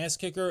to be an ass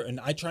kicker and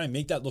I try and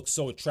make that look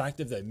so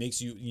attractive that it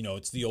makes you,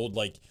 it's the old,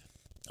 like,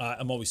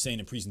 I'm always saying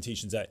in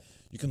presentations that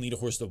you can lead a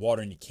horse to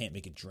water and you can't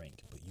make it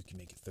drink, but you can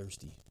make it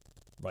thirsty,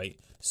 right?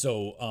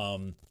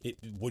 So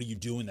what are you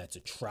doing that's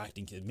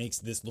attracting? It makes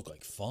this look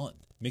like fun.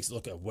 It makes it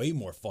look a way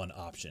more fun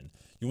option.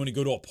 You want to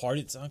go to a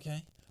party that's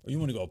okay? Or you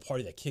want to go to a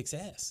party that kicks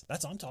ass?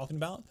 That's what I'm talking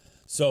about.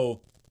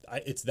 So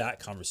it's that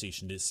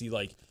conversation to see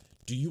like,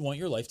 do you want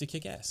your life to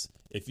kick ass?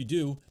 If you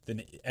do,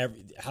 then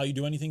how you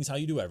do anything is how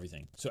you do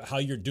everything. So how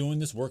you're doing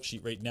this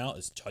worksheet right now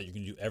is how you're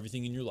going to do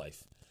everything in your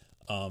life.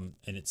 And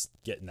it's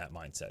getting that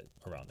mindset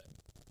around it.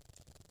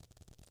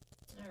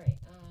 All right.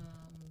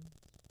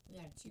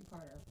 got a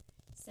two-parter.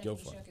 Go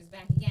Stephanie for it. Shook is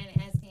back again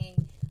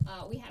asking,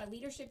 we had a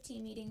leadership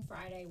team meeting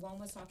Friday. One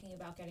was talking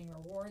about getting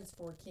rewards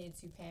for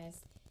kids who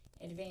pass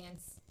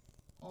advance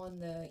on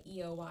the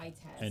EOI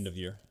test. End of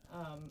year.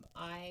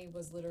 I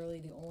was literally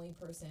the only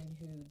person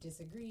who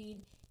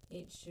disagreed.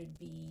 It should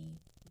be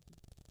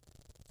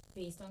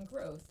based on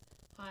growth.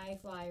 High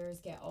flyers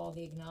get all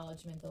the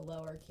acknowledgement, the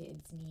lower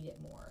kids need it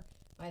more.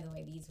 By the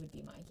way, these would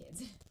be my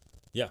kids.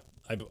 Yeah,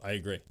 I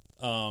agree.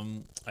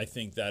 I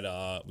think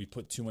that we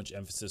put too much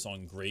emphasis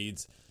on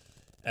grades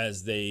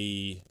as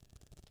they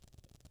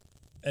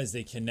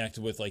connect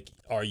with, like,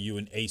 are you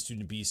an A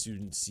student, B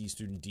student, C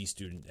student, D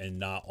student, and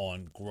not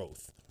on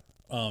growth.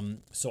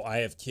 So I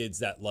have kids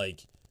that,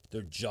 like,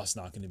 they're just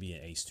not going to be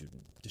an A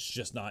student. It's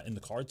just not in the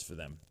cards for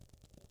them.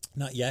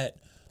 Not yet.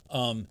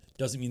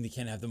 Doesn't mean they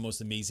can't have the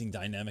most amazing,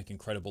 dynamic,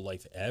 incredible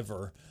life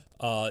ever.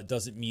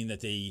 Doesn't mean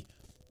that they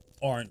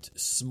aren't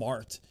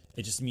smart.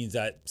 It just means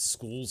that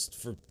schools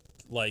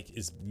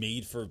is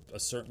made for a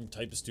certain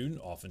type of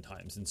student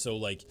oftentimes. And so,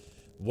 like,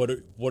 what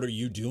are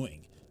you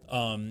doing?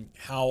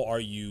 How are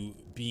you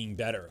being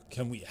better?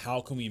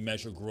 How can we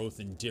measure growth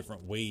in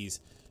different ways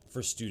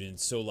for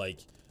students? So,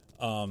 like,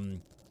 I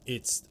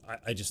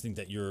just think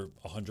that you're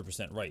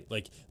 100% right.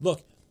 Like,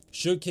 look,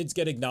 should kids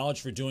get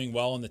acknowledged for doing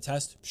well on the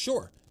test?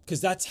 Sure,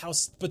 because that's how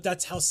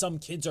some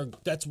kids are.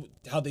 That's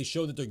how they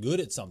show that they're good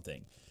at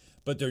something.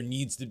 But there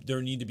need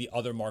to be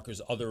other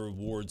markers, other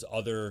rewards,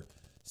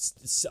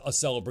 a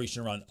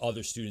celebration around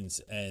other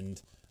students,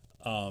 and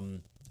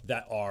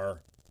that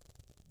are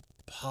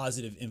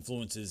positive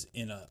influences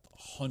in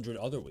 100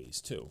 other ways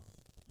too.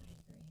 I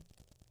agree.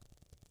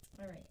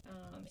 All right.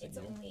 It's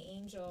only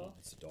Angel. Oh,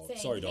 it's a dog. Saying,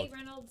 Sorry, dog. Hey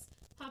Reynolds,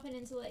 popping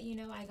in to let you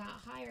know I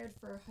got hired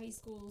for high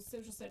school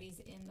social studies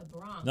in the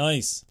Bronx.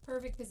 Nice.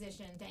 Perfect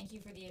position. Thank you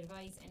for the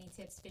advice. Any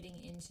tips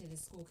fitting into the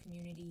school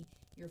community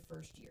your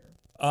first year?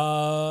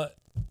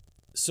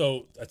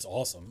 So that's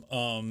awesome.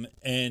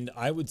 And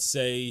I would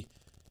say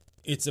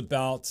it's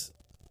about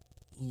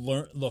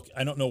look,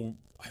 I don't know,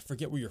 I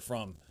forget where you're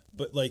from,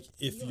 but, like,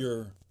 if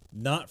you're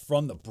not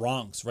from the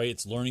Bronx, right,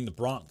 it's learning the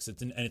Bronx.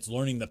 It's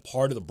learning the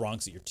part of the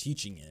Bronx that you're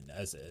teaching in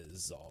as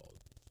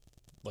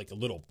like a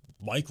little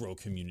micro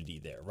community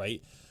there,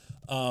 right?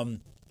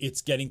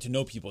 It's getting to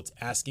know people. It's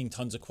asking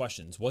tons of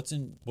questions. What's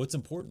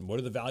important? What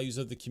are the values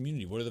of the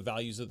community? What are the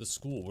values of the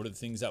school? What are the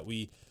things that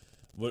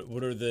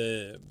what are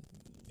the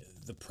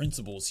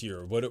principles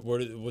here?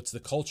 What's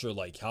the culture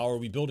like? How are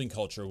we building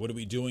culture? What are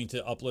we doing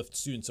to uplift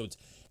students? So it's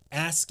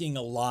asking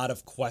a lot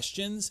of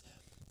questions,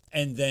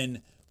 and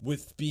then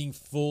with being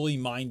fully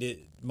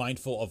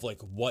mindful of,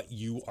 like, what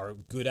you are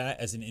good at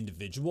as an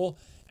individual,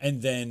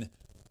 and then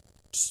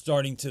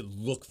starting to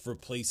look for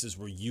places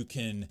where you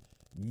can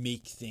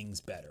make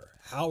things better.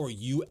 How are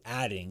you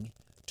adding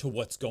to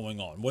what's going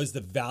on? What is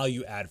the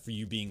value add for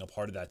you being a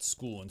part of that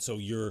school? And so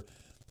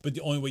but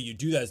the only way you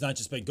do that is not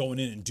just by going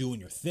in and doing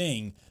your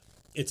thing.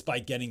 It's by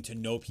getting to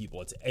know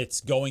people.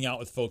 It's going out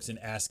with folks and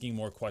asking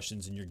more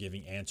questions and you're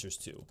giving answers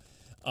to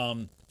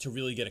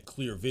really get a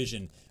clear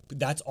vision. But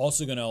that's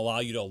also going to allow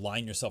you to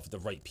align yourself with the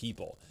right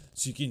people.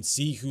 So you can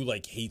see who,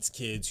 like, hates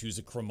kids, who's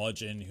a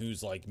curmudgeon,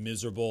 who's, like,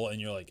 miserable,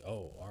 and you're like,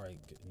 oh, all right,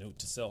 note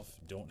to self,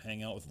 don't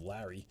hang out with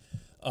Larry.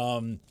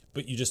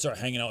 But you just start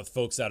hanging out with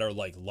folks that are,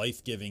 like,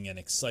 life-giving and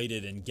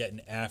excited and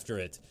getting after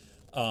it.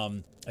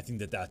 I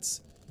think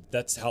that's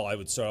how I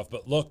would start off.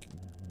 But look,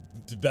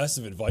 the best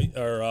of advice,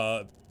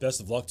 or best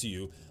of luck to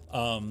you.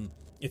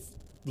 It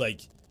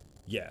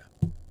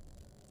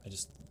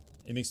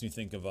makes me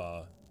think of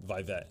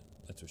Vivette.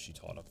 That's what she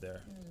taught up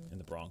there in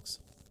the Bronx.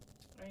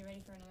 Are you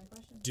ready for another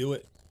question? Do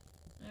it.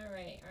 All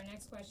right, our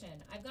next question.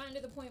 I've gotten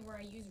to the point where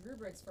I use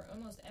rubrics for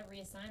almost every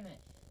assignment,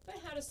 but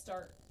how to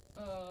start?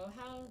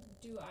 How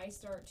do I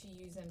start to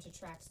use them to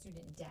track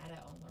student data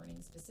on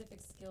learning specific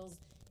skills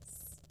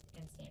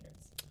and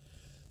standards?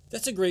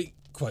 That's a great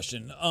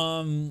question.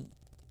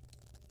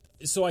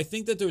 So I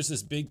think that there's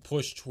this big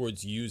push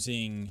towards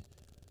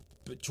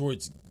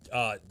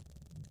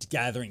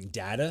gathering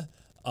data,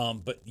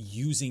 but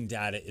using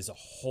data is a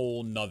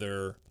whole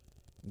nother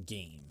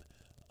game.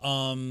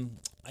 I've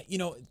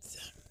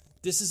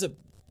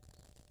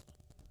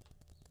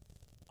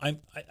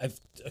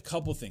a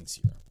couple things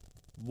here.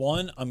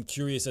 One, I'm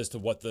curious as to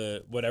what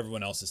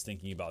everyone else is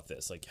thinking about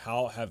this. Like,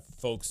 how have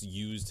folks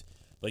used,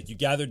 like, you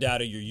gather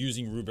data, you're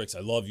using rubrics. I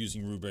love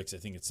using rubrics. I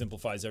think it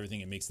simplifies everything.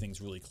 It makes things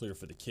really clear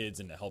for the kids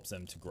and it helps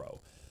them to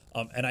grow.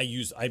 And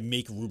I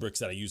make rubrics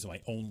that I use in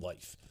my own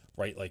life,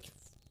 right? Like,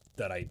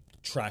 that I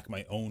track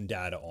my own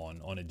data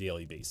on a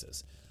daily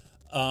basis.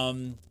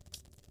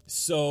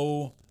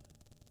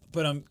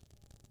 But I'm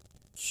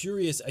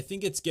curious. I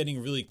think it's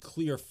getting really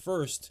clear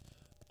first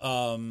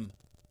on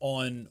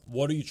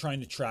what are you trying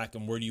to track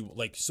and where do you,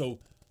 like, so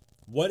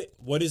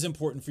what is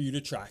important for you to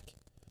track?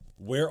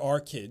 Where are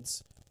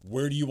kids?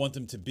 Where do you want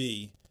them to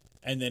be?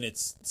 And then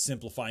it's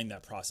simplifying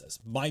that process.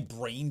 My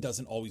brain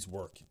doesn't always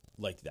work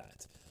like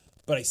that,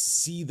 but I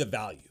see the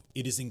value.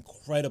 It is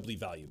incredibly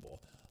valuable.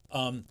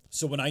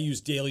 So when I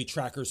use daily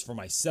trackers for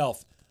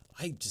myself,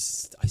 I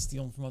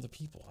steal them from other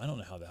people. I don't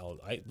know how the hell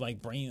my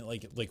brain,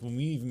 like when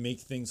we even make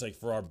things like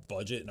for our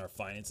budget and our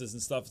finances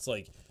and stuff, it's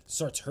like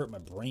starts to hurt my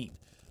brain.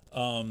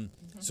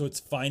 So it's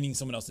finding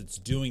someone else that's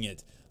doing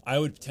it. I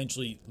would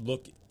potentially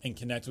look and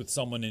connect with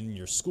someone in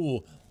your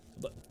school,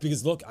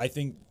 because look, I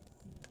think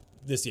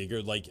this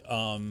Jaeger, like,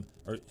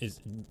 or is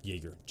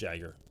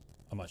Jagger,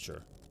 I'm not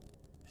sure.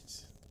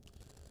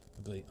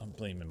 I'm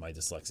blaming my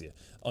dyslexia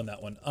on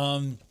that one.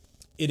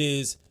 It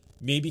is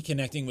maybe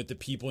connecting with the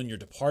people in your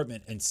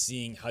department and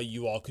seeing how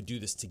you all could do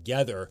this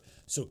together,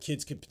 so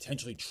kids could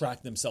potentially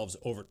track themselves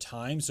over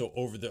time, so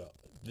over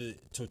the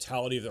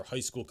totality of their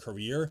high school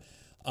career.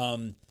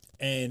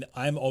 And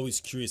I'm always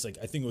curious, like,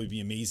 I think it would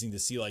be amazing to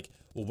see, like,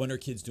 well, when are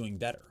kids doing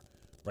better,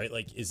 right?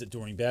 Like, is it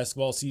during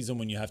basketball season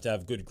when you have to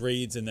have good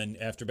grades, and then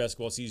after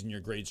basketball season your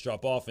grades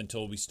drop off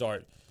until we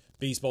start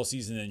baseball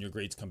season and your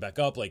grades come back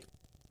up? Like,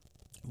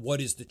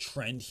 what is the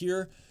trend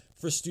here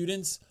for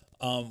students?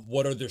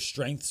 What are their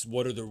strengths?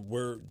 What are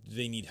where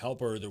they need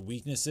help, or their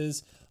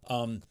weaknesses?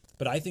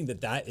 But I think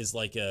that is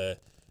like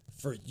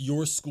for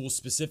your school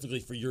specifically,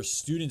 for your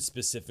students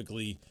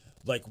specifically,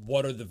 like,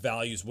 what are the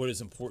values? What is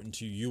important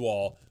to you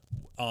all?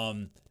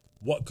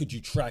 What could you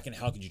track, and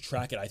how could you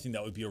track it? I think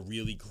that would be a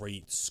really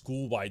great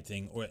school-wide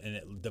thing, or and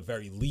at the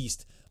very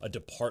least, a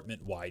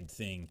department-wide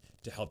thing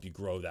to help you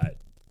grow that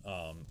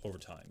over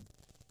time.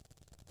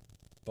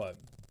 But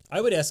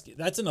I would ask,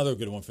 that's another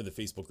good one for the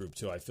Facebook group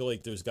too. I feel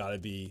like there's going to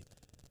be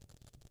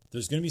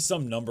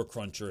some number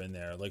cruncher in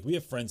there. Like, we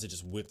have friends that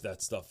just whip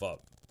that stuff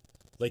up.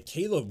 Like,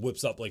 Kayla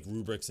whips up like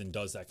rubrics and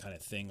does that kind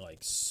of thing like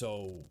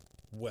so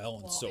well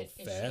and so fast.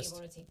 Is she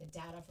able to take the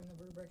data from the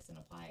rubrics and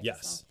apply it?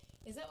 Yes.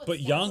 Is that what but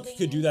Yonk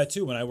could do that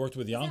too when I worked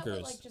with Yonkers.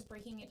 Is that like just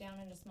breaking it down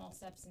into small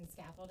steps and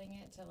scaffolding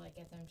it to like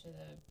get them to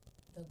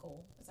the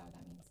goal? Is that what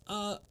that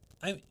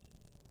means?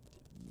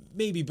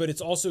 Maybe, but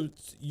it's also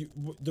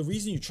the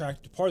reason you track.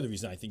 Part of the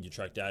reason I think you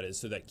track data is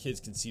so that kids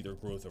can see their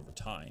growth over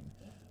time,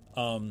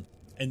 and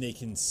they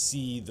can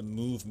see the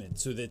movement.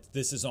 So that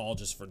this is all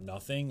just for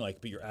nothing.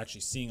 Like, but you're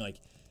actually seeing like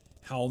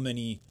how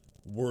many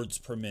words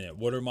per minute.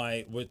 What are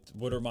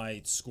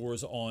my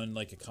scores on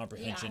like a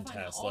comprehension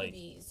test? That all to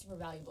be super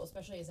valuable,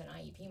 especially as an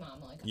IEP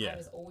mom. Like, I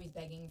was always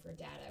begging for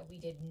data. We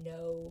did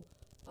no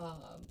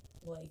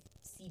like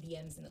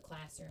CBMs in the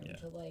classroom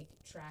to like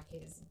track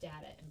his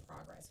data and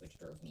progress, which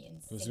drove me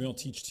insane. Because we don't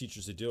teach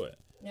teachers to do it.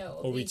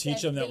 No, or we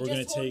teach them that we're going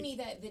to take. They told me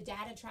that the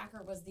data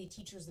tracker was the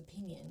teacher's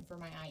opinion for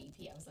my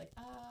IEP. I was like,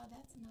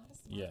 that's not a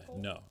smart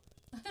goal.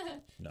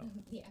 No.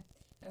 Yeah.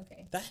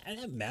 Okay.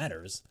 That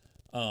matters,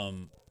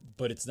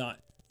 but it's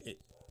not.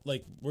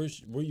 Like, what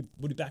are you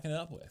backing it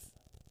up with?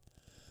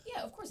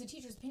 Yeah, of course, a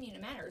teacher's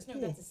opinion matters. No,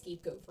 that's a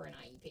scapegoat for an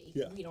IEP.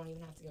 Yeah. We don't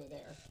even have to go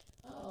there.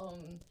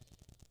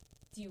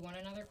 Do you want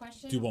another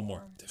question? Do one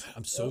more.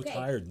 I'm so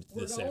tired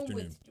this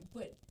afternoon.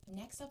 But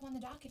next up on the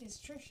docket is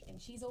Trish,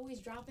 and she's always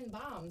dropping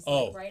bombs.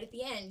 Oh. Like, right at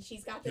the end,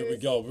 she's got this. Here we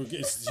go.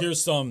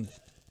 Here's some.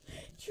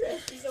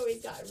 Trish, she's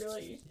always got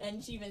really,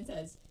 and she even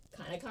says,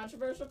 kind of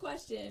controversial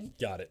question.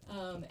 Got it.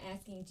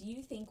 Asking, do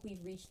you think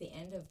we've reached the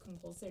end of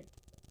compulsory,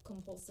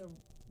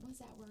 what's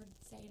that word?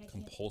 Say it.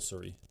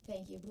 Compulsory.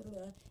 Thank you. Blah, blah,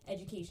 blah.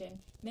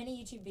 Education.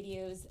 Many YouTube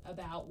videos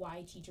about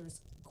why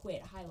teachers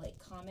quit highlight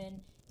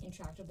common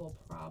intractable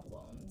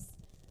problems.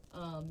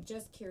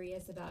 Just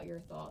curious about your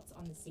thoughts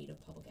on the state of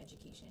public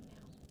education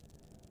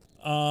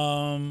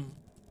now.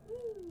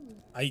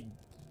 I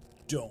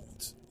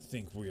don't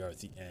think we are at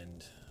the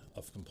end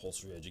of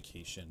compulsory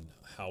education.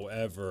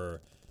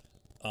 However,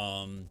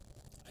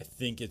 I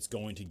think it's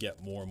going to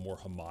get more and more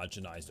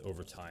homogenized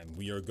over time.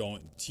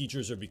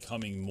 Teachers are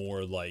becoming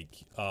more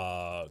like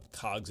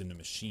cogs in a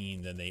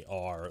machine than they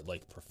are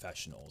like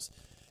professionals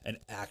and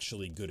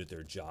actually good at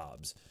their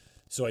jobs.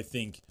 So I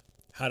think,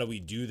 how do we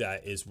do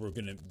that is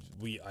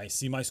I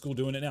see my school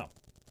doing it now.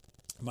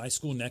 My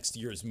school next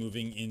year is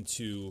moving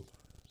into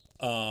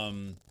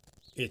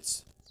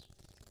its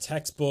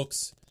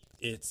textbooks.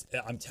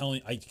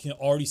 I can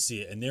already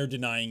see it, and they're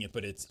denying it,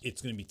 but it's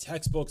going to be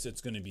textbooks. It's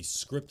going to be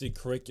scripted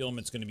curriculum.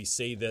 It's going to be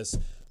say this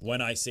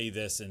when I say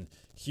this, and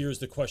here's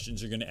the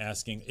questions you're going to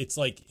asking. It's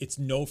like, it's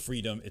no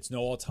freedom. It's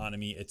no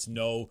autonomy. It's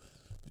no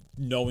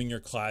knowing your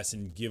class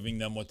and giving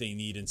them what they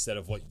need instead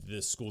of what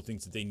the school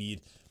thinks that they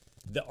need.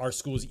 Our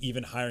school is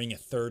even hiring a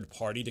third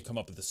party to come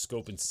up with the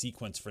scope and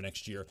sequence for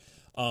next year.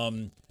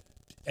 And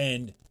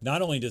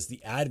not only does the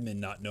admin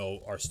not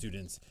know our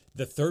students,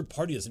 the third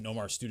party doesn't know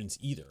our students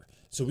either.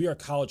 So we are a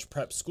college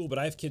prep school, but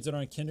I have kids that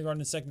are in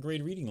kindergarten and second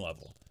grade reading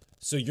level.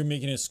 So you're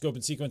making a scope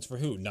and sequence for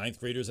who? Ninth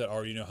graders that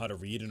already know how to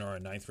read and are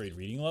at ninth grade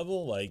reading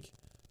level? Like,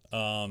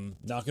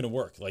 not going to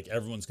work. Like,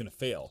 everyone's going to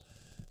fail.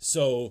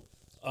 So,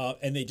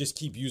 and they just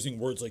keep using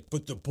words like,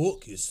 but the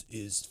book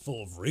is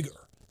full of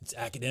rigor. It's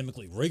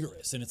academically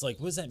rigorous. And it's like,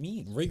 what does that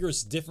mean? Rigorous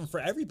is different for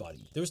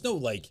everybody. There's no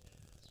like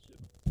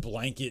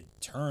blanket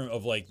term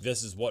of like,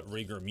 this is what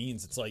rigor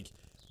means. It's like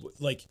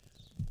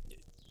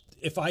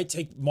if I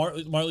take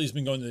Marley's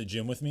been going to the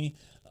gym with me.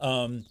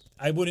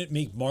 I wouldn't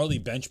make Marley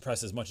bench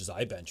press as much as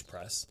I bench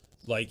press.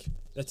 Like,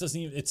 that doesn't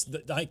even,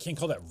 I can't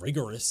call that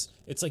rigorous.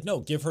 It's like, no,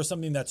 give her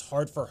something that's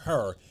hard for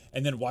her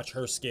and then watch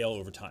her scale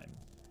over time.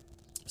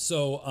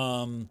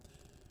 So,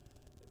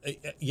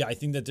 yeah, I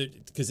think that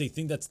because they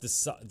think that's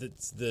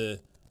the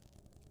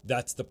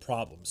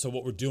problem. So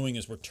what we're doing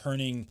is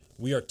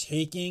we are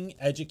taking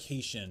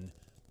education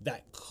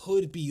that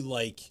could be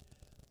like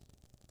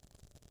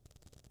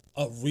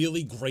a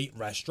really great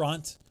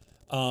restaurant,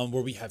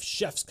 where we have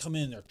chefs come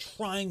in, they're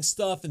trying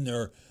stuff and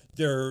they're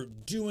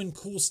doing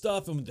cool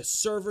stuff, and the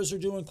servers are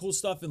doing cool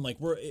stuff, and like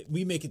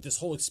we make it this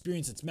whole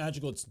experience. It's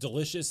magical, it's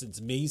delicious, it's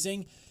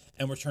amazing,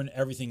 and we're turning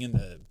everything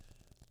into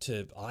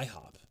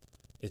IHOP.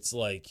 It's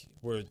like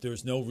where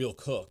there's no real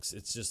cooks.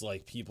 It's just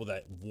like people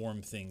that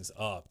warm things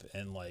up,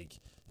 and like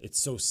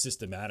it's so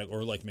systematic.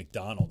 Or like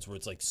McDonald's, where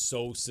it's like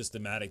so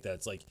systematic that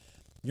it's like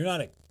you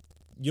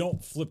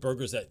don't flip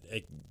burgers at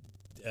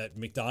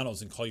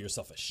McDonald's and call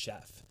yourself a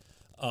chef.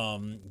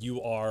 That's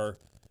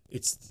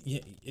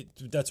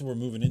what we're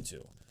moving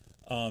into.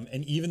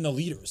 And even the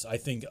leaders, I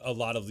think a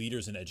lot of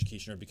leaders in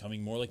education are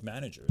becoming more like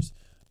managers.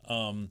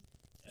 And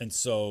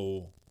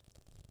so,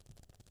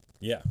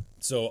 yeah.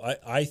 So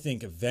I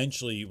think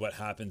eventually what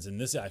happens, and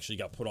this actually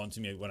got put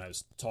onto me when I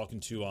was talking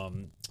to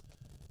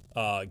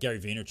Gary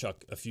Vaynerchuk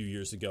a few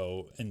years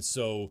ago. And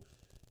so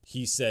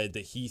he said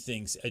that he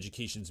thinks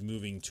education's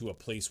moving to a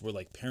place where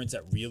like parents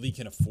that really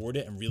can afford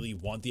it and really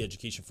want the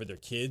education for their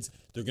kids,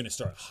 they're going to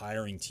start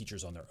hiring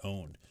teachers on their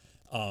own,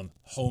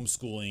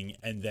 homeschooling,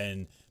 and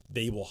then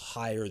they will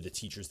hire the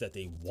teachers that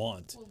they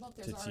want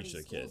to teach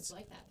their kids.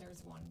 Like that.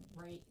 There's one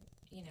right,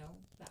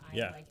 that I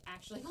like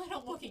actually what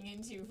I'm looking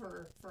into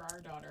for our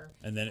daughter.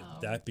 And then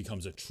that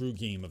becomes a true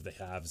game of the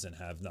haves and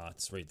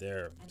have-nots right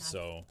there.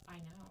 So I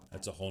know.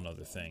 That's a whole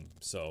nother thing.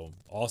 So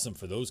awesome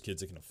for those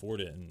kids that can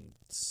afford it, and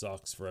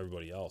sucks for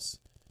everybody else.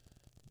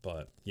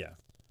 But yeah.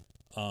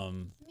 It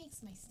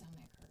makes my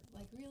stomach hurt.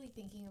 Like really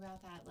thinking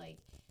about that, like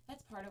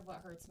that's part of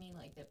what hurts me,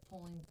 like that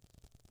pulling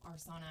our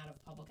son out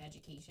of public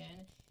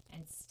education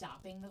and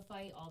stopping the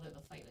fight, although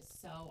the fight was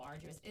so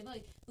arduous. It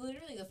like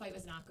literally the fight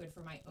was not good for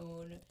my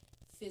own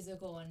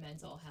physical and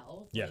mental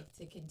health. Yeah. Like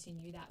to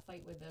continue that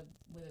fight with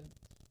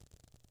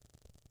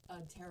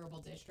a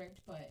terrible district,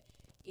 but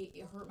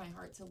it hurt my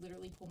heart to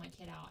literally pull my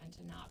kid out and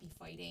to not be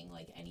fighting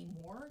like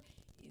anymore.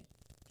 It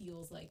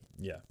feels like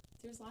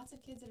there's lots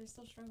of kids that are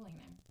still struggling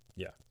there.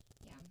 Yeah,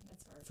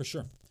 that's hard. For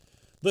sure.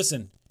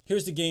 Listen,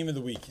 here's the game of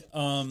the week.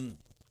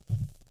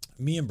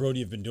 Me and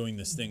Brody have been doing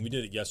this thing. We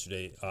did it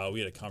yesterday. We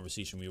had a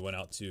conversation. We went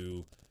out to,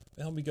 where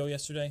the hell did we go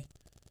yesterday?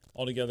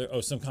 All together?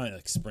 Oh, some kind of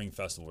like spring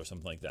festival or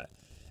something like that.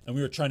 And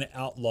we were trying to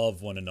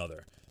outlove one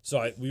another.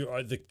 So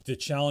the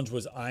challenge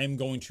was, I'm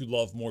going to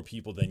love more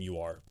people than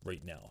you are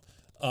right now.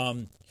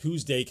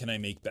 Whose day can I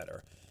make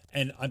better?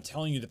 And I'm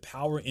telling you, the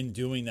power in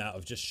doing that,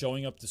 of just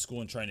showing up to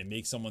school and trying to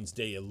make someone's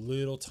day a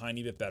little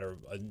tiny bit better,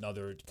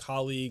 another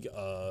colleague,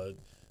 a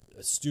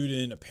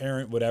student, a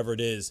parent, whatever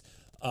it is,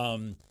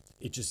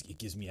 it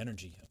gives me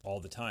energy all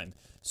the time.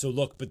 So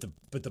look,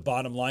 but the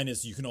bottom line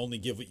is you can only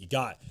give what you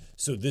got.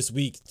 So this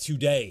week,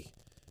 today,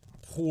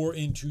 pour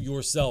into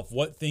yourself.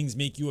 What things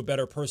make you a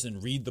better person?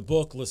 Read the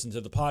book, listen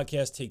to the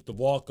podcast, take the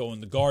walk, go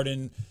in the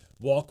garden,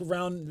 walk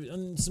around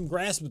on some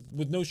grass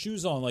with no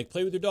shoes on, like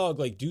play with your dog,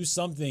 like do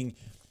something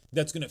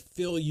that's going to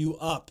fill you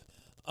up,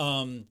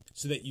 so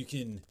that you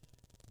can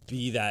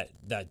be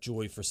that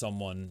joy for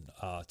someone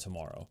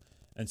tomorrow.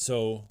 And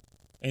so,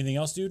 anything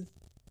else, dude?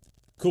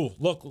 Cool.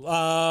 Look,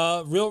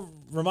 real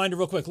reminder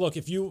real quick. Look,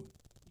 if you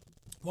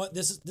want,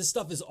 this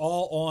stuff is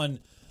all on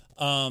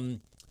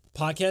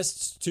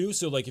podcasts too.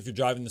 So like if you're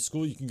driving to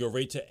school, you can go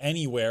right to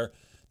anywhere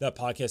that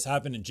podcast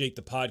happened. And Jake,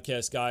 the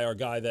podcast guy, our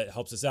guy that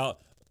helps us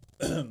out,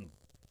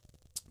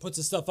 puts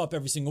this stuff up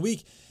every single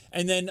week.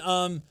 And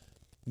then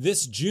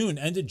this June,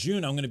 end of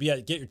June, I'm going to be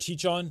at Get Your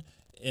Teach On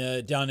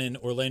down in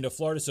Orlando,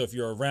 Florida. So if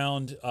you're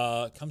around,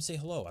 come say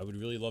hello. I would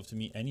really love to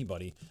meet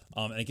anybody.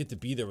 And I get to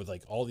be there with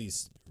like all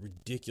these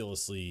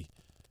ridiculously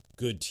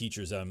good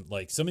teachers.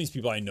 Like some of these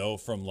people I know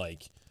from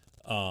like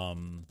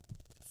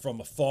from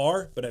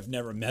afar, but I've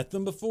never met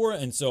them before.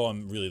 And so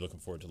I'm really looking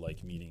forward to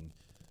like meeting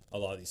a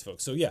lot of these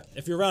folks. So yeah,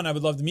 if you're around, I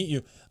would love to meet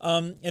you.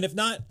 And if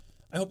not,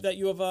 I hope that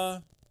you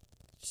have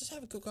just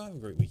have a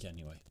great weekend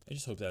anyway. I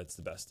just hope that it's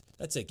the best.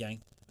 That's it,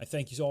 gang. I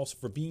thank you all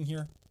for being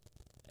here.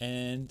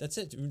 And that's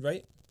it, dude,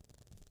 right?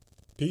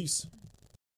 Peace.